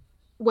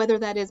 whether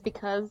that is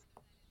because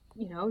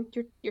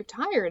you're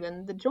tired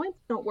and the joints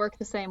don't work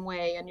the same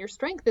way and your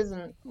strength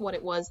isn't what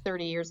it was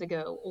 30 years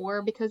ago,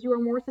 or because you are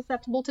more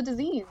susceptible to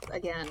disease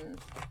again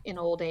in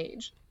old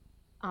age,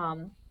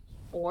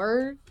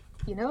 or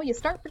you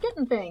start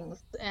forgetting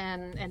things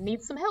and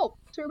need some help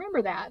to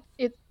remember that.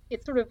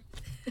 It's sort of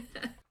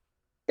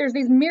there's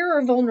these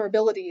mirror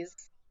vulnerabilities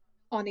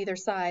on either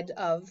side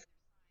of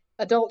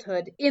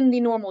adulthood in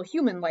the normal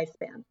human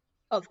lifespan.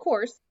 Of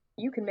course,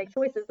 you can make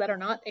choices that are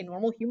not a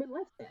normal human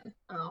lifespan,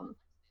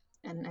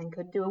 and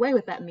could do away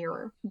with that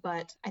mirror.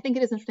 But I think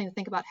it is interesting to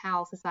think about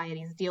how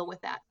societies deal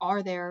with that.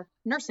 Are there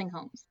nursing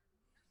homes?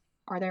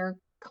 Are there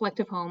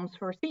collective homes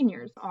for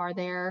seniors?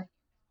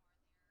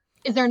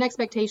 Is there an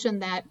expectation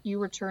that you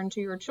return to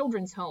your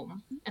children's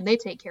home and they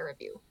take care of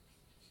you?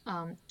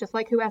 Just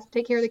like who has to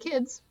take care of the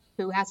kids,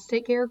 who has to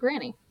take care of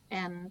Granny,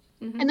 and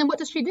then what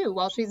does she do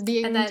while she's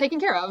being taken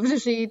care of?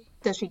 Does she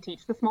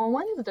teach the small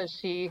ones? Does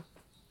she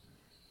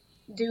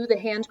do the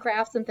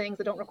handcrafts and things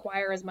that don't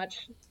require as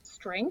much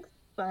strength?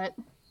 But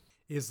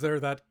is there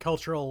that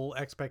cultural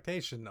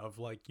expectation of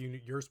like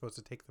you're supposed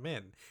to take them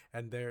in,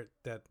 and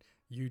that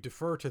you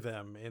defer to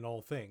them in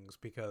all things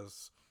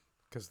because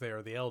they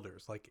are the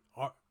elders? Like,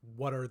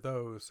 what are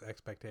those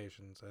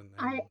expectations? And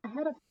I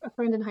had a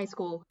friend in high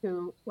school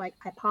who like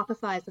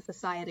hypothesized a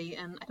society,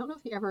 and I don't know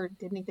if he ever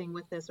did anything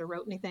with this or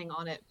wrote anything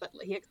on it, but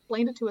he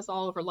explained it to us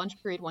all over lunch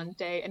period one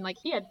day, and like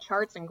he had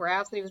charts and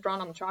graphs that he was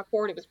drawing on the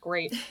chalkboard. It was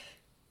great.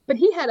 But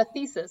he had a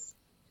thesis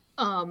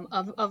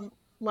of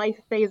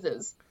life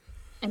phases,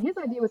 and his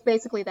idea was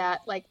basically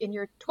that like in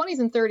your 20s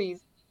and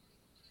 30s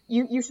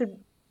you should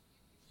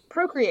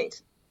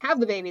procreate, have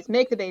the babies,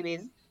 make the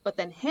babies, but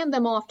then hand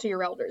them off to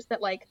your elders.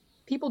 That like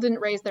people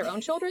didn't raise their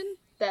own children,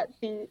 that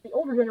the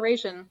older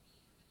generation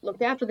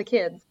looked after the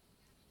kids,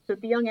 so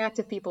that the young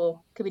active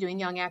people could be doing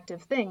young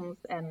active things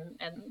and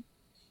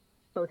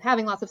both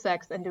having lots of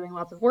sex and doing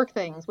lots of work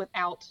things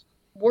without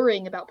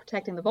worrying about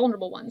protecting the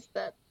vulnerable ones,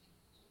 that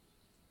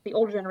the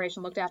older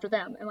generation looked after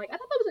them. And like I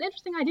thought that was an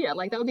interesting idea.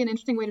 Like that would be an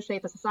interesting way to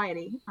shape a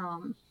society.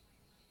 And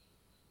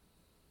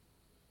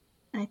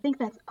I think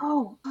that's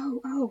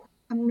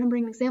I'm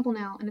remembering an example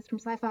now, and it's from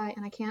sci-fi,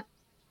 and I can't.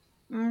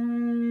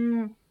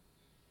 Long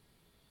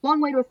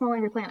Way to a Small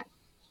Angry Planet.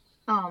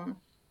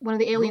 One of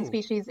the alien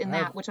species in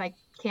that, which I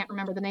can't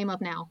remember the name of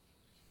now,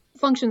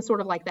 functions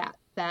sort of like that.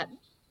 That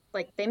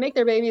like they make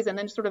their babies and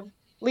then just sort of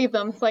leave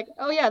them. It's like,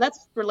 oh yeah,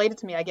 that's related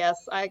to me, I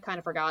guess. I kind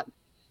of forgot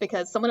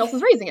because someone else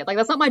is raising it. Like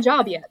that's not my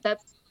job yet.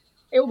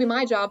 It will be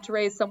my job to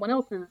raise someone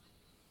else's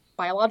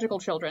biological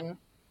children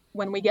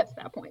when we get to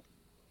that point.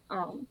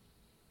 So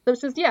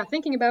it's just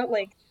thinking about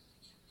like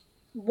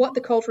what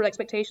the cultural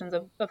expectations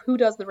of who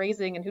does the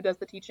raising and who does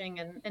the teaching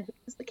and who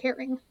does the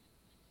caring,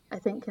 I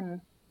think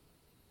can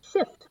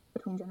shift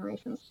between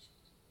generations.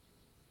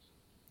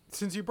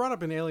 Since you brought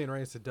up an alien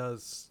race that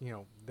does,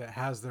 that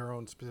has their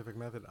own specific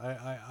method,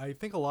 I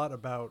think a lot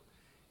about,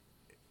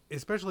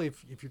 especially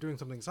if you're doing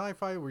something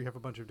sci-fi where you have a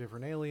bunch of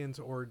different aliens,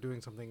 or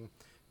doing something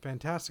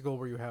fantastical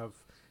where you have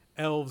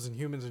elves and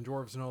humans and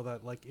dwarves and all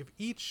that, like if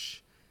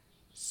each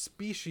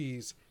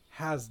species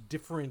has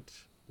different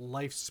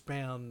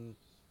lifespan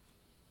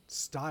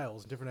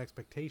styles, different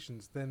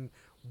expectations, then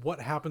what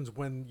happens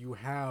when you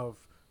have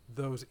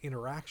those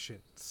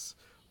interactions?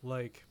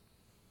 Like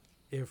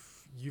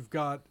if you've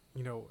got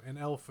an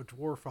elf, a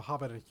dwarf, a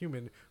hobbit, and a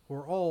human who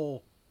are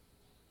all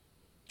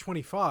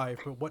 25,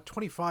 but what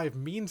 25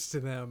 means to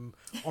them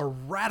are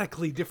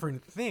radically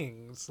different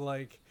things.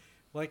 Like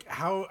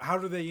how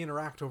do they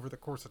interact over the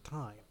course of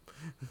time?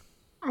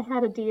 I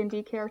had a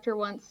D&D character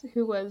once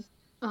who was,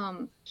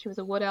 she was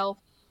a wood elf,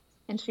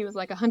 and she was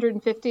like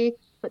 150,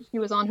 but she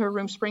was on her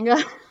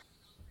Rumspringa.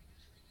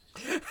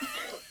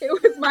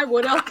 It was my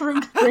wood elf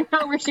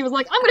Rumspringa where she was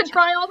like, I'm going to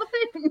try all the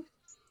things.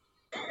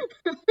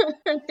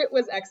 And it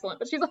was excellent,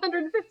 but she's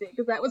 150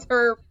 because that was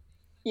her,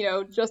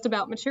 just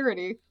about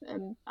maturity,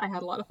 and I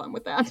had a lot of fun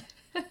with that.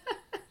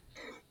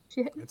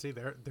 And see,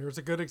 there's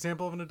a good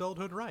example of an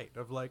adulthood right,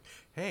 of like,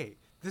 hey,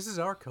 this is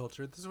our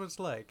culture, this is what it's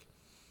like.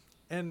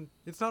 And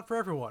it's not for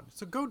everyone.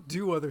 So go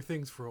do other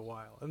things for a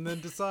while and then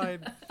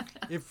decide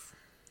if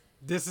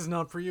this is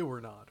not for you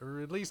or not,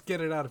 or at least get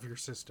it out of your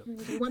system.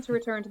 You want to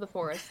return to the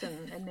forest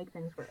and make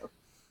things grow.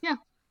 Yeah.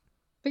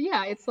 But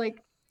yeah, it's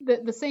like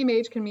the same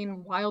age can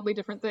mean wildly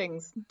different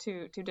things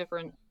to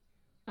different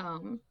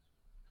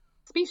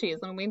species.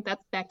 I mean,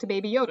 that's back to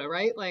Baby Yoda,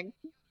 right? Like,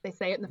 they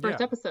say it in the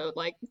first episode,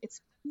 like, it's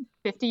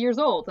 50 years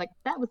old. Like,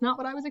 that was not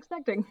what I was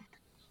expecting.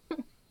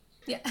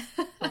 Yeah.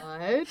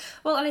 But...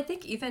 Well, and I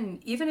think even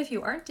if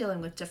you aren't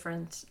dealing with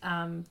different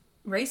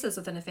races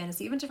within a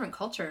fantasy, even different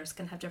cultures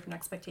can have different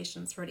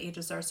expectations for what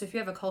ages are. So if you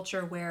have a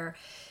culture where,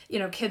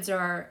 kids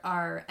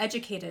are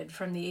educated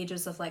from the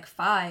ages of like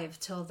 5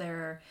 till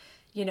they're,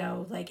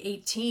 like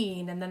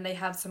 18, and then they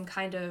have some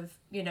kind of,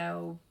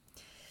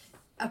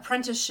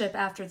 apprenticeship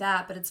after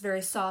that, but it's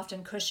very soft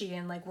and cushy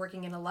and like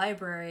working in a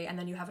library. And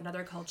then you have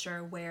another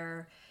culture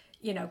where,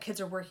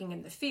 kids are working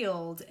in the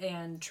field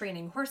and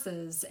training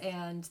horses,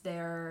 and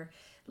they're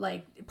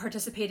like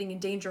participating in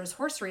dangerous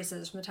horse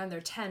races from the time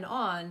they're 10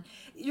 on.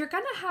 You're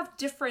going to have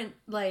different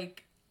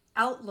like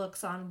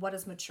outlooks on what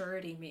does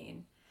maturity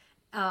mean.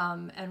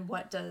 And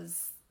what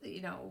does,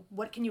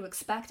 what can you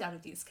expect out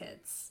of these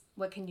kids?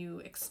 What can you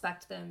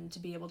expect them to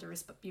be able to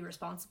be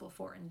responsible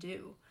for and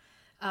do?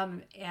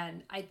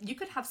 And you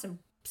could have some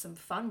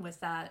fun with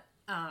that,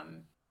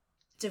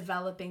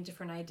 developing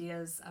different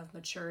ideas of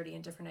maturity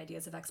and different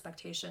ideas of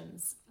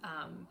expectations,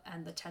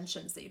 and the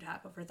tensions that you'd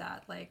have over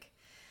that. Like,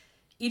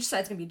 each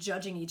side's gonna be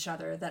judging each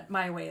other that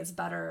my way is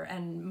better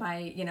and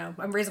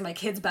I'm raising my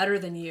kids better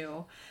than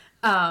you.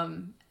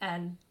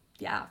 And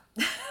yeah,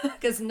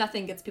 because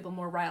nothing gets people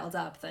more riled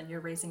up than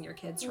you're raising your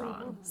kids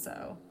wrong.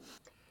 So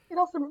it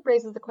also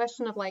raises the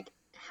question of like,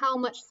 how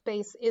much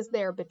space is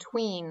there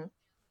between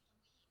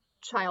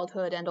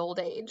childhood and old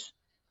age?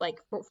 Like,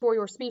 for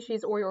your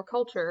species or your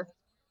culture,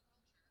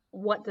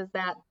 what does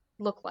that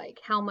look like?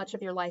 How much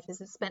of your life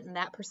is spent in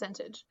that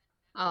percentage?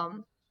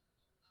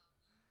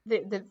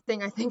 The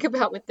thing I think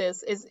about with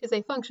this is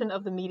a function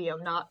of the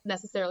medium, not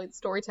necessarily the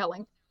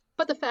storytelling,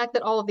 but the fact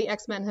that all of the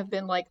X-Men have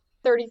been like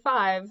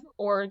 35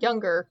 or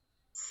younger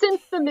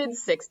since the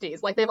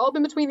mid-60s. Like, they've all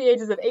been between the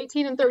ages of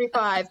 18 and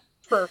 35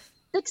 for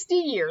 60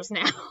 years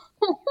now.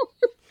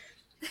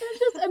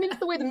 It's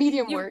the way the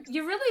medium works.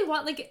 You really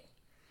want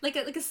like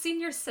a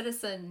senior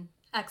citizen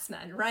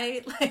X-Men,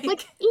 right? Like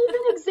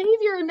even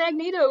Xavier and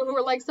Magneto, who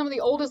are like some of the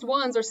oldest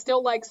ones, are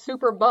still like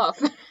super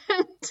buff.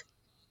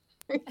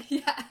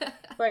 Yeah.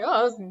 Like,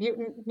 those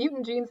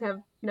mutant genes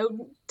have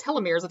no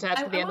telomeres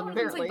attached to the end of them,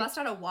 apparently. Like bust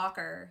out a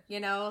walker,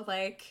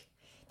 like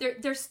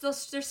they're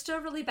still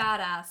really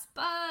badass,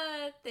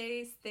 but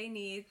they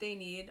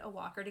need a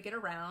walker to get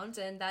around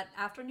and that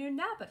afternoon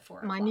nap at 4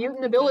 o'clock. My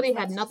mutant ability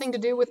had nothing to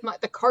do with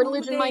the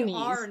cartilage in my knees.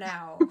 They are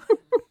now.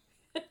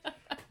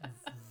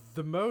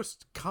 The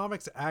most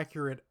comics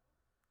accurate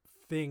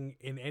thing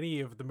in any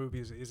of the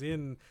movies is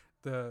in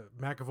the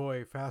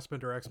McAvoy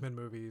Fassbender X-Men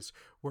movies,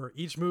 where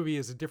each movie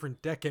is a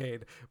different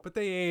decade, but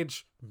they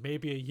age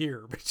maybe a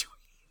year between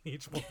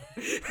each one.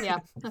 Yeah,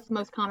 that's the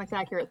most comics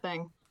accurate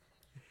thing.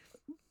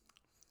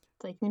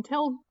 It's like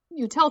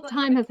you tell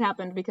time has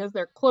happened because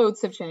their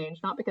clothes have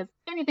changed, not because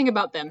anything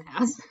about them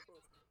has.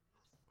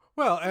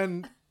 Well,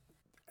 and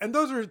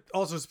those are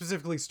also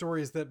specifically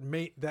stories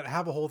that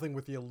have a whole thing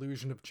with the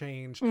illusion of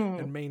change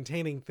and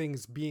maintaining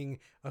things being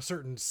a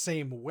certain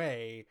same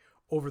way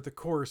over the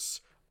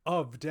course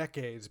of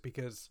decades.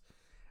 Because,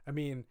 I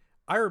mean,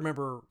 I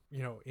remember,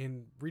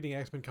 in reading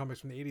X-Men comics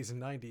from the 80s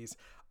and 90s,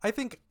 I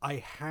think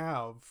I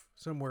have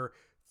somewhere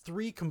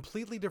 3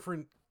 completely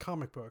different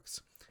comic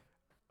books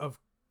of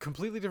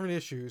completely different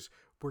issues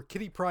where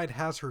Kitty Pryde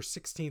has her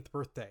 16th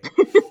birthday.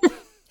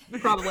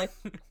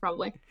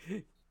 Probably.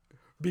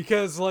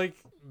 Because, like,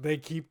 they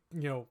keep,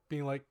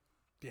 being like,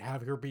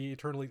 have her be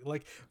eternally,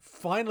 like,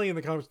 finally in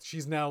the comics,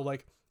 she's now,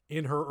 like,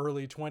 in her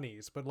early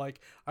 20s. But,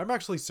 like, I'm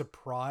actually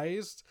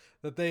surprised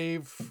that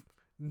they've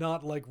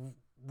not, like,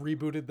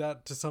 rebooted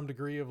that to some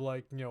degree of,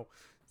 like,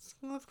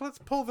 let's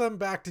pull them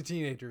back to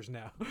teenagers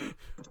now. I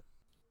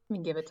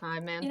mean, give it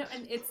time, man.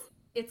 And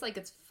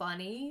it's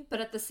funny, but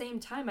at the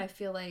same time, I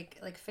feel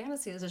like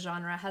fantasy as a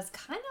genre has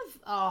kind of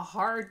a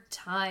hard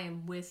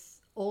time with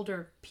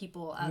older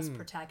people as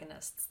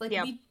protagonists. Like,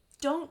 we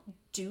don't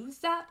do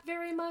that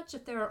very much.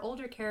 If there are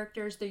older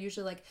characters, they're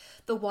usually like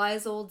the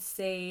wise old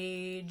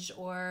sage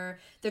or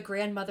the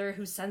grandmother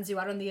who sends you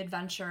out on the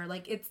adventure.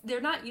 Like,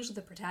 they're not usually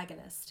the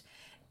protagonist.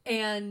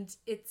 And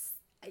it's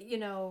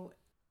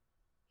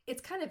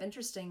kind of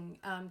interesting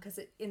because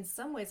it in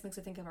some ways makes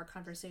me think of our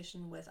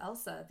conversation with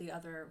Elsa the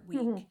other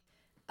week.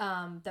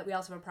 that we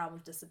also have a problem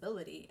with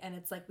disability. And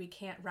it's like we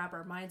can't wrap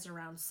our minds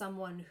around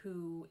someone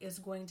who is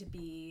going to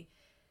be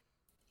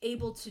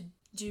able to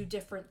do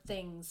different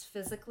things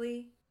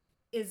physically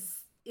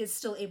is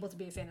still able to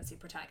be a fantasy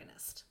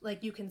protagonist.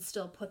 Like, you can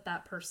still put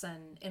that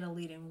person in a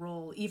leading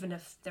role, even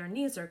if their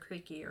knees are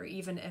creaky, or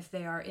even if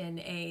they are in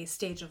a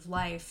stage of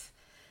life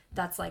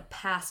that's like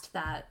past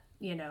that,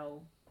 you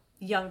know,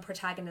 young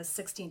protagonist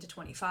 16 to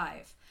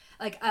 25.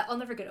 Like, I'll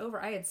never get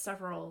over, I had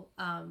several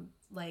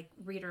like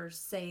readers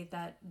say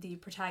that the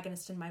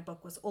protagonist in my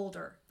book was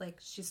older. Like,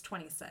 she's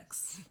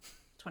 26,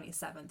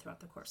 27 throughout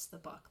the course of the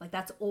book. Like,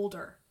 that's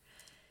older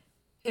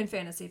in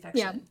fantasy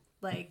fiction. Yeah.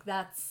 Like,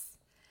 that's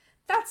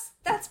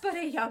but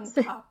a young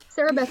pup.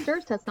 Sarah Beth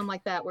Durst has some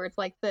like that, where it's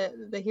like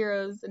the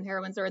heroes and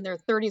heroines are in their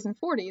 30s and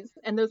 40s,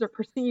 and those are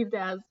perceived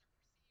as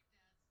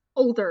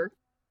older,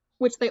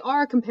 which they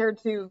are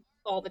compared to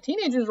all the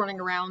teenagers running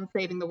around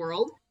saving the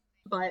world.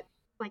 But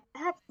like,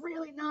 that's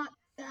really not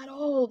that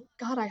old.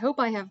 God, I hope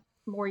I have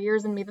more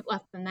years in me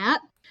left than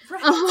that.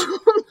 Right.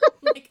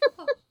 Like,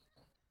 oh.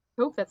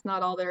 Hope that's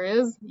not all there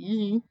is.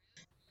 Yee.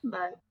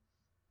 But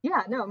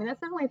yeah, no, I mean, that's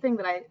definitely a thing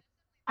that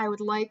I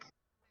would like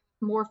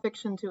more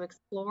fiction to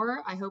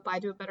explore. I hope I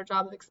do a better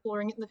job of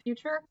exploring it in the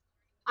future.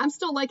 I'm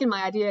still liking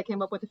my idea I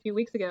came up with a few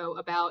weeks ago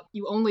about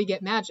you only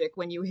get magic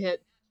when you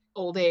hit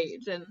old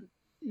age, and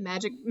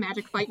magic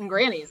fighting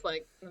grannies,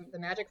 like the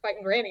magic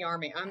fighting granny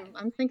army.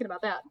 I'm thinking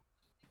about that.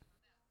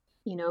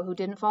 You know who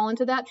didn't fall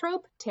into that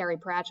trope? Terry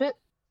Pratchett.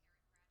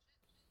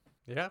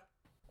 Yeah.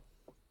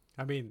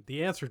 I mean,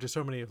 the answer to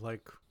so many of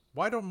like,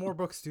 why don't more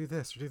books do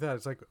this or do that?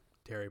 It's like,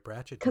 Terry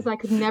Pratchett. Because I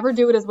could never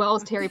do it as well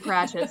as Terry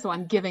Pratchett, so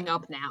I'm giving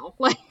up now.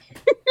 Like,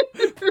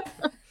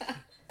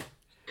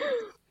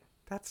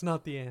 that's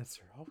not the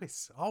answer.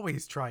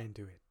 Always try and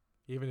do it,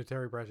 even if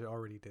Terry Pratchett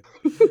already did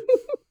it.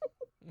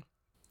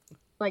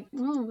 Like,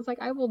 it's like,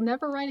 I will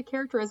never write a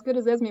character as good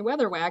as Esme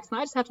Weatherwax, and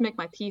I just have to make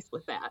my peace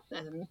with that.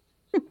 And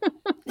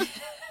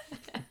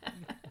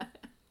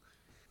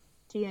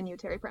GNU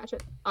Terry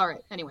Pratchett. All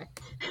right. Anyway.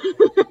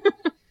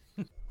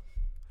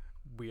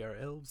 We are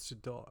elves to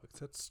dogs.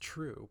 That's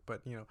true,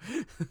 but you know,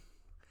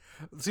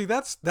 see,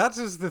 that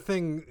is the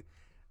thing.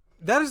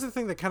 That is the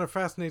thing that kind of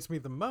fascinates me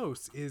the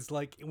most. Is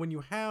like when you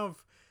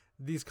have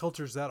these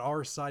cultures that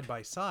are side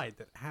by side,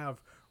 that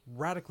have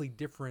radically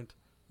different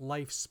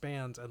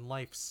lifespans and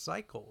life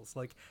cycles.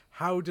 Like,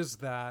 how does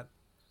that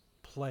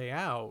play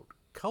out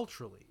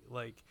culturally?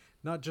 Like,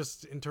 not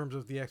just in terms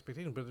of the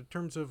expectation, but in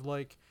terms of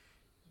like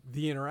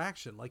the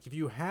interaction. Like, if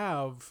you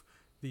have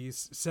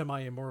these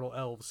semi-immortal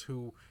elves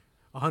who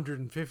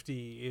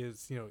 150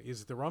 is, you know,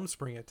 is the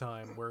Rumspringa at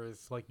time,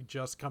 whereas like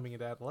just coming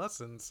into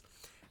adolescence,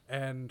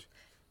 and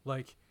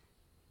like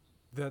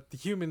that the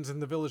humans in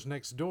the village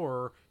next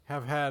door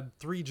have had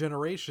 3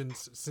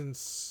 generations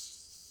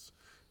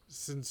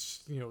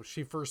since you know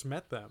she first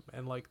met them,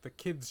 and like the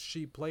kids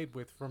she played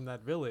with from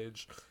that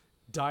village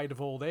died of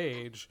old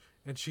age,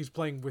 and she's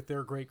playing with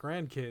their great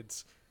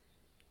grandkids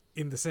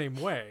in the same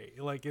way.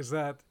 Like, is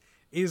that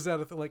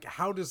like,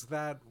 how does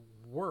that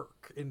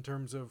work in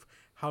terms of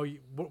how you,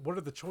 what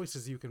are the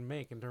choices you can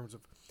make in terms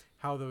of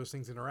how those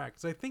things interact?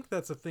 Because I think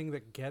that's a thing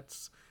that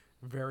gets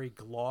very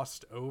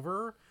glossed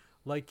over.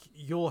 Like,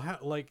 you'll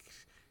have like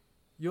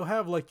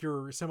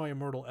your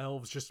semi-immortal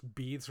elves just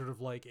be sort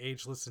of like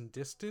ageless and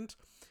distant,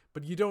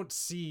 but you don't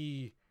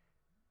see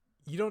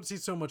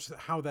so much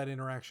how that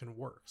interaction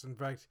works. In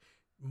fact,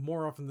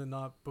 more often than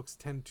not, books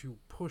tend to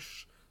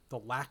push the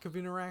lack of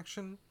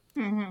interaction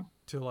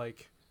to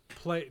like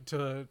play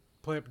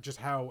up just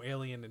how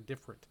alien and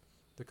different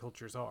the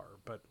cultures are.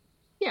 But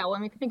yeah, well, I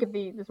mean, if you think of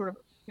the sort of,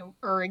 you know,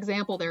 or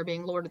example there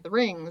being Lord of the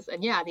Rings,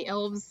 and yeah, the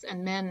elves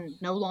and men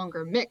no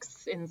longer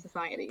mix in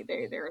society;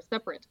 they're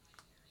separate,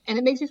 and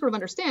it makes you sort of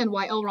understand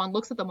why Elrond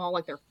looks at them all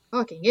like they're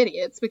fucking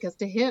idiots, because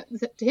to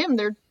him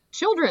they're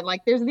children.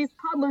 Like, there's these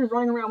toddlers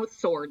running around with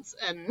swords,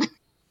 and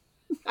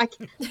I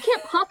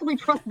can't possibly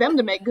trust them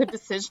to make good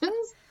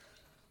decisions.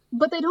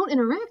 But they don't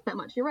interact that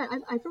much. You're right.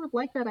 I sort of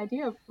like that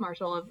idea,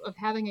 Marshall, of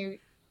having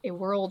a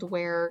world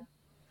where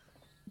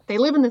they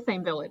live in the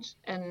same village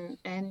and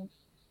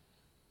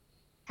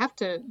have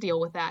to deal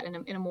with that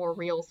in a more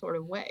real sort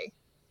of way.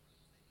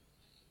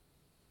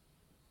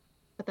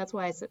 But that's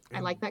why I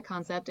like that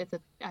concept.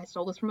 I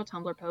stole this from a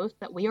Tumblr post,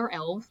 that we are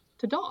elves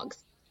to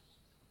dogs.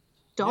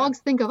 Dogs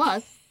think of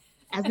us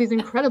as these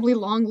incredibly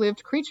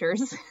long-lived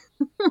creatures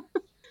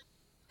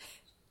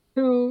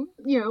who,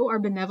 you know, are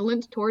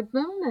benevolent towards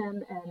them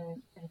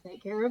and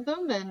take care of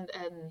them,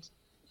 and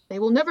they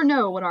will never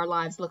know what our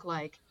lives look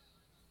like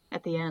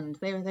at the end.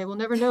 They will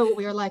never know what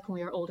we are like when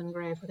we are old and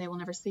gray, for they will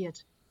never see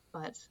it.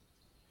 But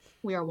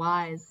we are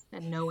wise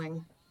and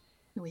knowing,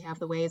 and we have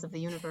the ways of the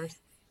universe,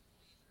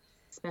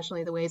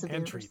 especially the ways of the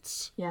universe.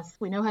 Treats. Yes,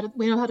 we know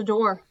how to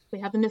door. We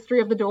have the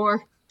mystery of the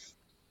door.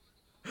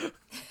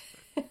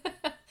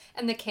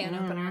 And the can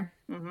opener.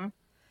 Mm-hmm.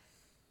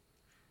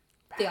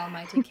 The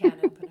almighty can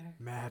opener.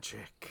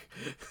 Magic.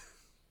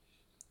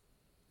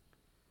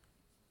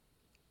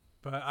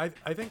 But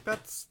I think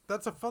that's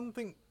a fun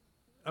thing.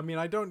 I mean,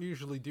 I don't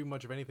usually do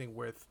much of anything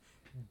with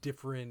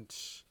different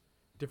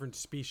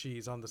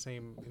species in the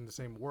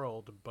same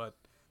world, but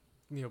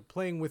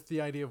playing with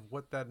the idea of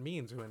what that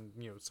means when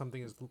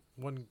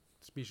one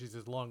species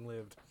is long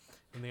lived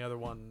and the other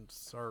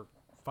ones are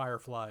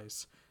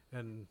fireflies,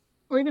 and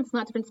or even if it's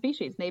not different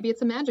species, maybe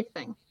it's a magic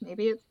thing.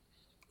 Maybe it's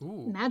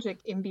magic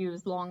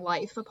imbues long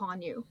life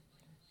upon you,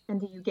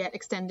 and do you get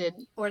extended?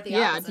 Or the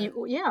opposite.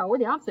 Or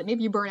the opposite.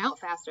 Maybe you burn out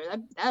faster.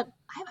 That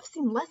I have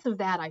seen less of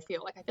that. I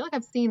feel like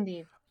I've seen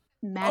the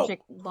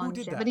magic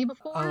longevity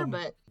before,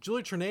 but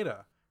Julie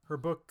Trineda, her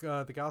book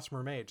The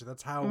Gossamer Mage,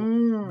 that's how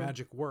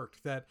magic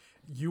worked, that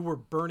you were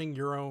burning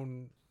your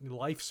own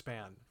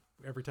lifespan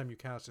every time you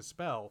cast a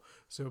spell.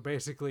 So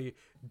basically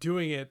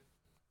doing it,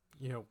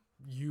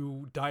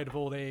 you died of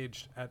old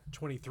age at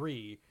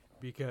 23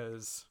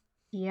 because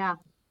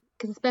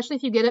especially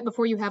if you get it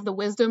before you have the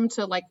wisdom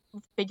to like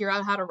figure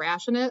out how to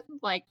ration it.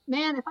 Like,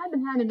 man, if I'd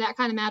been having that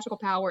kind of magical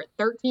power at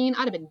 13,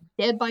 I'd have been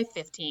dead by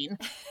 15.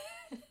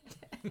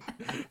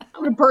 I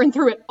would have burned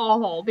through it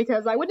all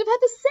because I wouldn't have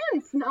had the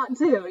sense not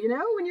to.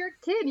 When you're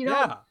a kid, you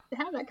don't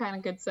have that kind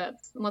of good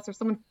sense unless there's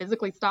someone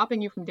physically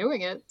stopping you from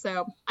doing it.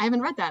 So I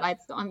haven't read that.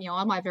 It's on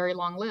my very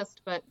long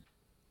list, but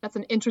that's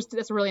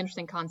a really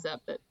interesting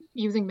concept, that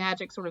using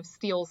magic sort of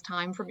steals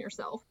time from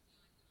yourself.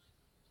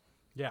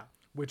 Yeah,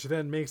 which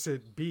then makes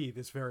it be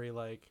this very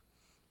like,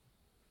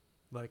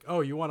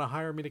 oh, you want to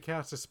hire me to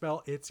cast a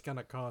spell? It's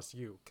gonna cost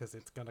you because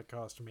it's gonna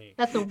cost me.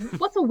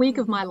 What's a week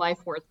of my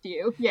life worth to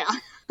you? Yeah.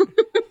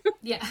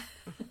 Yeah.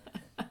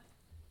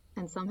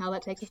 And somehow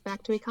that takes us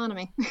back to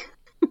economy.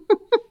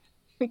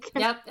 we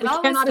cannot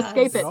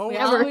escape it.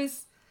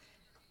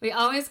 We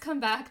always come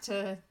back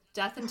to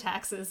death and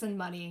taxes and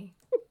money.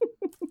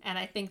 And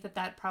I think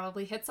that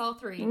probably hits all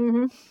three.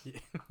 Mm-hmm. Yeah.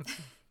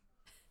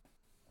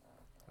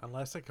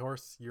 Unless, of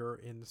course, you're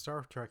in the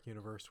Star Trek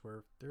universe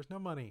where there's no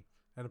money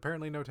and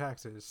apparently no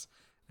taxes,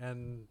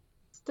 and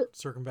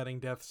circumventing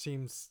death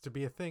seems to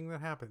be a thing that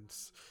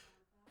happens.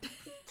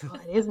 Well,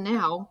 it is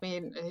now. I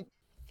mean, I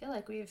feel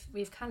like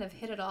we've kind of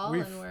hit it all,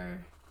 and we're.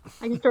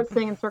 I can start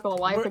singing "Circle of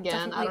Life"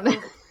 again. I don't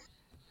know.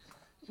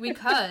 We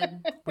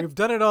could. We've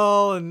done it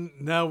all, and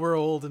now we're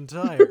old and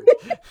tired.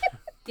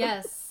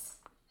 Yes,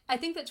 I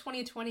think that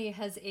 2020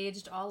 has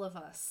aged all of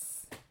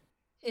us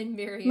in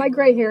myriad. My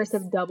gray hairs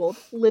have doubled,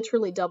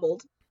 literally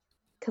doubled,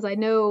 because I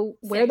know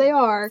where they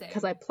are,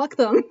 because I pluck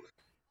them,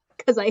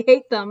 because I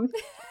hate them,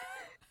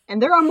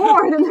 and there are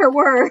more than there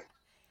were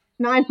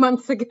 9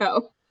 months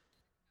ago.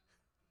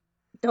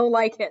 Don't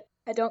like it.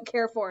 I don't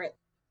care for it.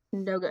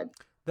 No good.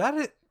 That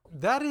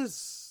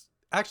is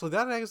actually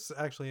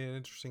an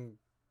interesting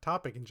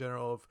topic in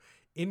general. Of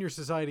in your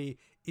society,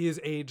 is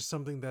age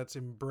something that's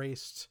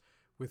embraced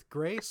with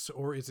grace,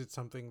 or is it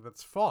something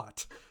that's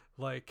fought,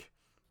 like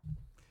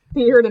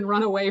feared and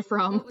run away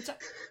from?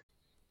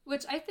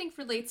 Which I think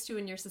relates to,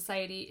 in your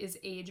society, is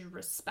age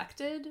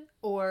respected,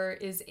 or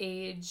is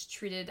age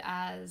treated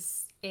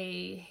as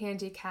a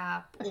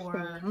handicap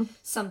or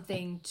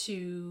something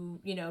to,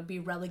 be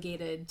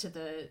relegated to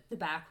the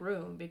back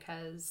room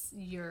because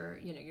you're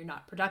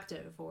not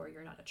productive or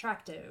you're not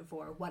attractive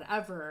or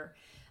whatever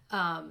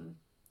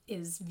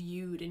is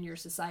viewed in your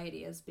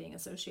society as being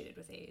associated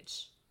with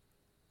age.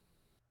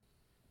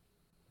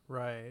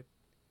 Right.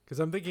 Because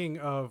I'm thinking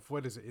of,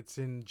 what is it? It's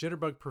in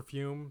Jitterbug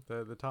Perfume,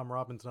 the Tom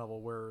Robbins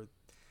novel, where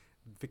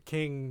the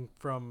king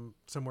from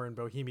somewhere in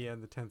Bohemia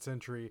in the 10th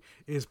century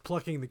is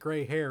plucking the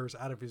gray hairs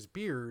out of his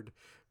beard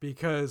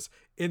because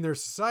in their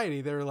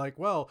society they're like,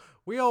 well,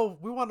 we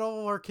want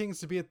all our kings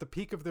to be at the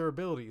peak of their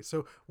ability.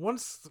 So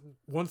once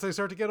they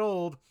start to get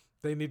old,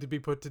 they need to be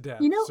put to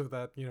death. So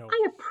that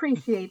I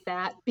appreciate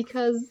that,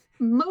 because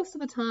most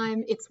of the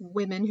time it's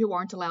women who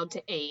aren't allowed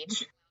to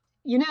age.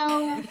 You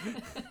have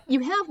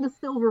the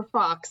silver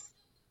fox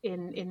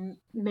in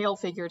male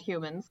figured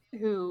humans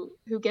who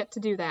get to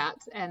do that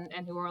and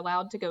who are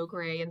allowed to go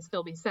gray and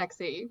still be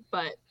sexy,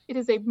 but it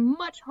is a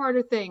much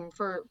harder thing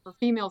for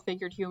female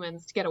figured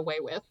humans to get away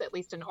with, at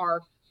least in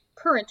our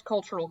current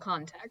cultural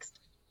context.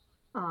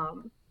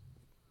 So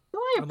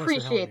I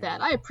appreciate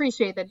that. I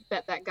appreciate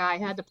that guy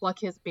had to pluck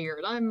his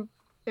beard.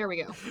 There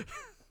we go.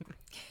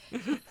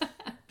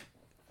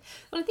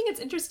 Well, I think it's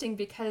interesting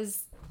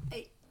because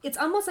it's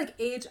almost like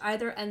age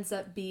either ends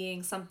up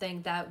being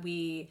something that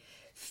we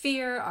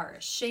fear, are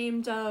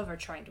ashamed of, or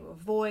trying to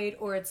avoid,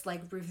 or it's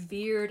like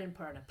revered and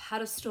put on a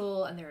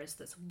pedestal and there is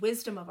this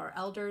wisdom of our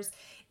elders.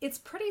 It's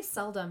pretty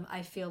seldom,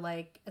 I feel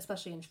like,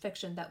 especially in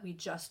fiction, that we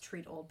just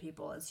treat old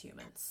people as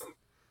humans.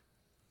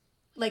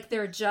 Like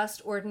they're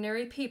just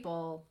ordinary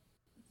people,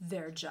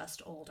 they're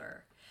just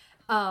older.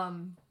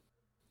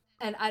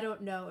 And I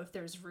don't know if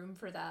there's room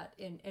for that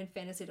in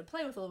fantasy to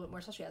play with a little bit more,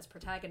 especially as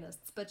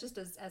protagonists, but just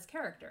as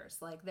characters.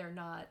 Like they're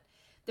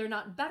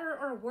not better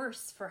or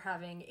worse for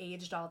having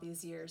aged all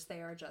these years.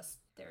 They're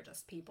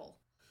just people.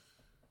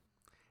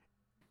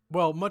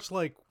 Well, much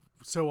like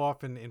so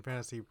often in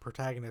fantasy,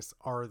 protagonists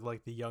are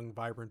like the young,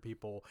 vibrant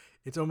people.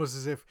 It's almost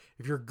as if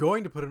you're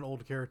going to put an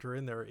old character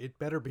in there, it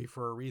better be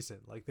for a reason.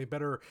 Like they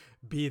better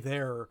be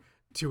there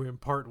to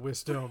impart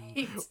wisdom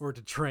Right. or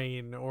to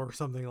train or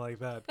something like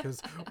that.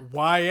 Because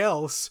why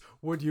else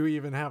would you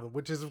even have them?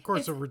 Which is, of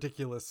course, a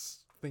ridiculous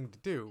thing to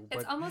do.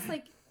 It's But almost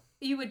like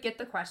you would get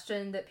the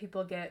question that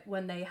people get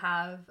when they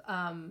have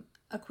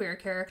a queer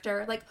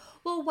character, like,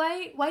 well,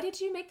 why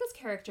did you make this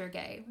character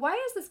gay? Why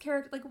is this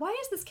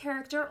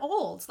character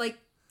old? Like,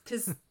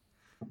 because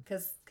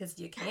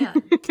you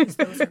can. Because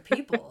those are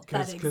people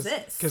that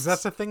exist. Because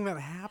that's a thing that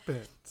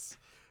happens.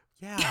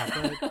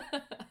 Yeah,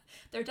 but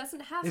there doesn't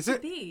have Is to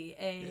it- be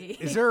a.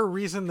 is there a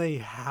reason they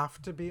have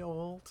to be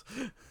old?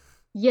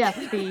 Yes,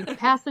 the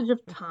passage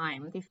of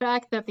time. The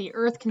fact that the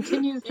Earth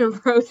continues to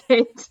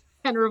rotate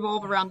and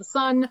revolve around the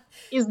sun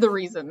is the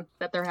reason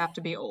that there have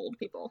to be old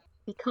people.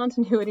 The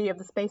continuity of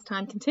the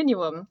space-time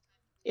continuum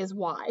is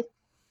why.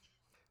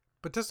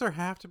 But does there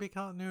have to be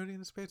continuity in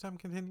the space-time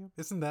continuum?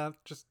 Isn't that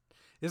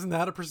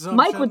a presumption?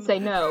 Mike would say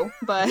no,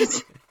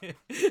 but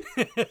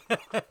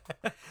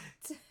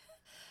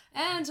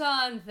And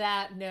on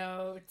that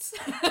note.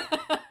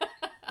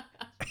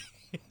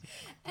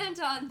 And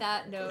on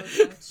that note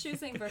of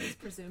choosing versus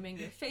presuming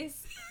your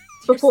face.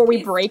 before we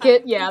your break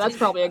space-time it, yeah, that's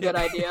probably a good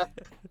idea.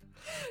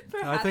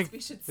 Perhaps I think we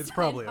should it's sign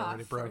probably off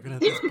already for broken the-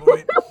 at this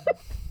point.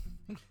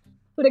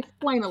 Would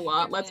explain a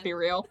lot, let's be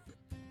real.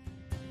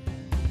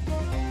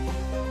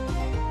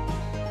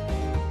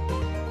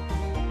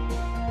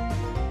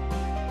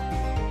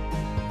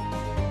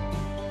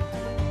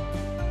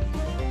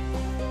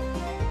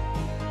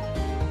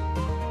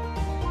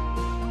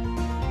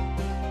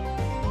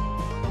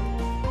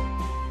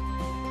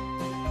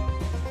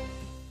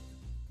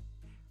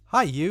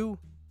 Hi, you!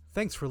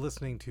 Thanks for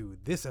listening to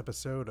this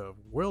episode of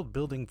World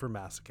Building for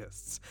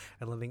Masochists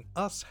and letting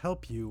us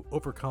help you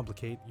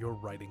overcomplicate your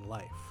writing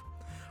life.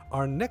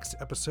 Our next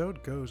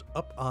episode goes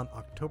up on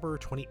October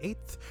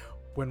 28th,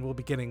 when we'll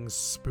be getting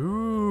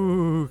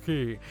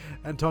spooky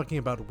and talking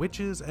about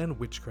witches and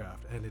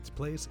witchcraft and its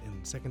place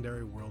in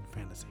secondary world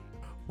fantasy.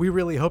 We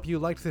really hope you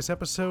liked this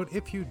episode.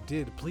 If you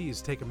did,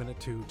 please take a minute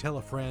to tell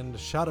a friend,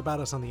 shout about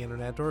us on the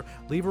internet, or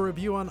leave a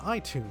review on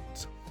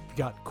iTunes. If you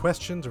got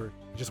questions or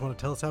you just want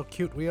to tell us how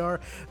cute we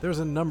are, there's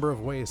a number of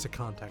ways to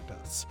contact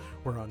us.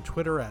 We're on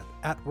Twitter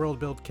at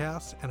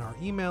WorldBuildCast, and our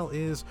email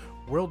is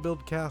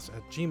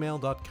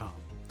worldbuildcast@gmail.com.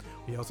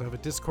 We also have a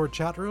Discord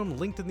chat room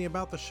linked in the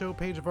About the Show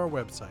page of our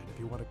website if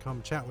you want to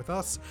come chat with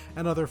us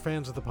and other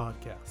fans of the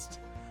podcast.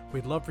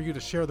 We'd love for you to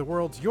share the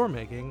worlds you're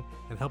making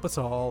and help us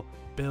all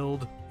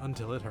build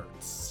until it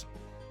hurts.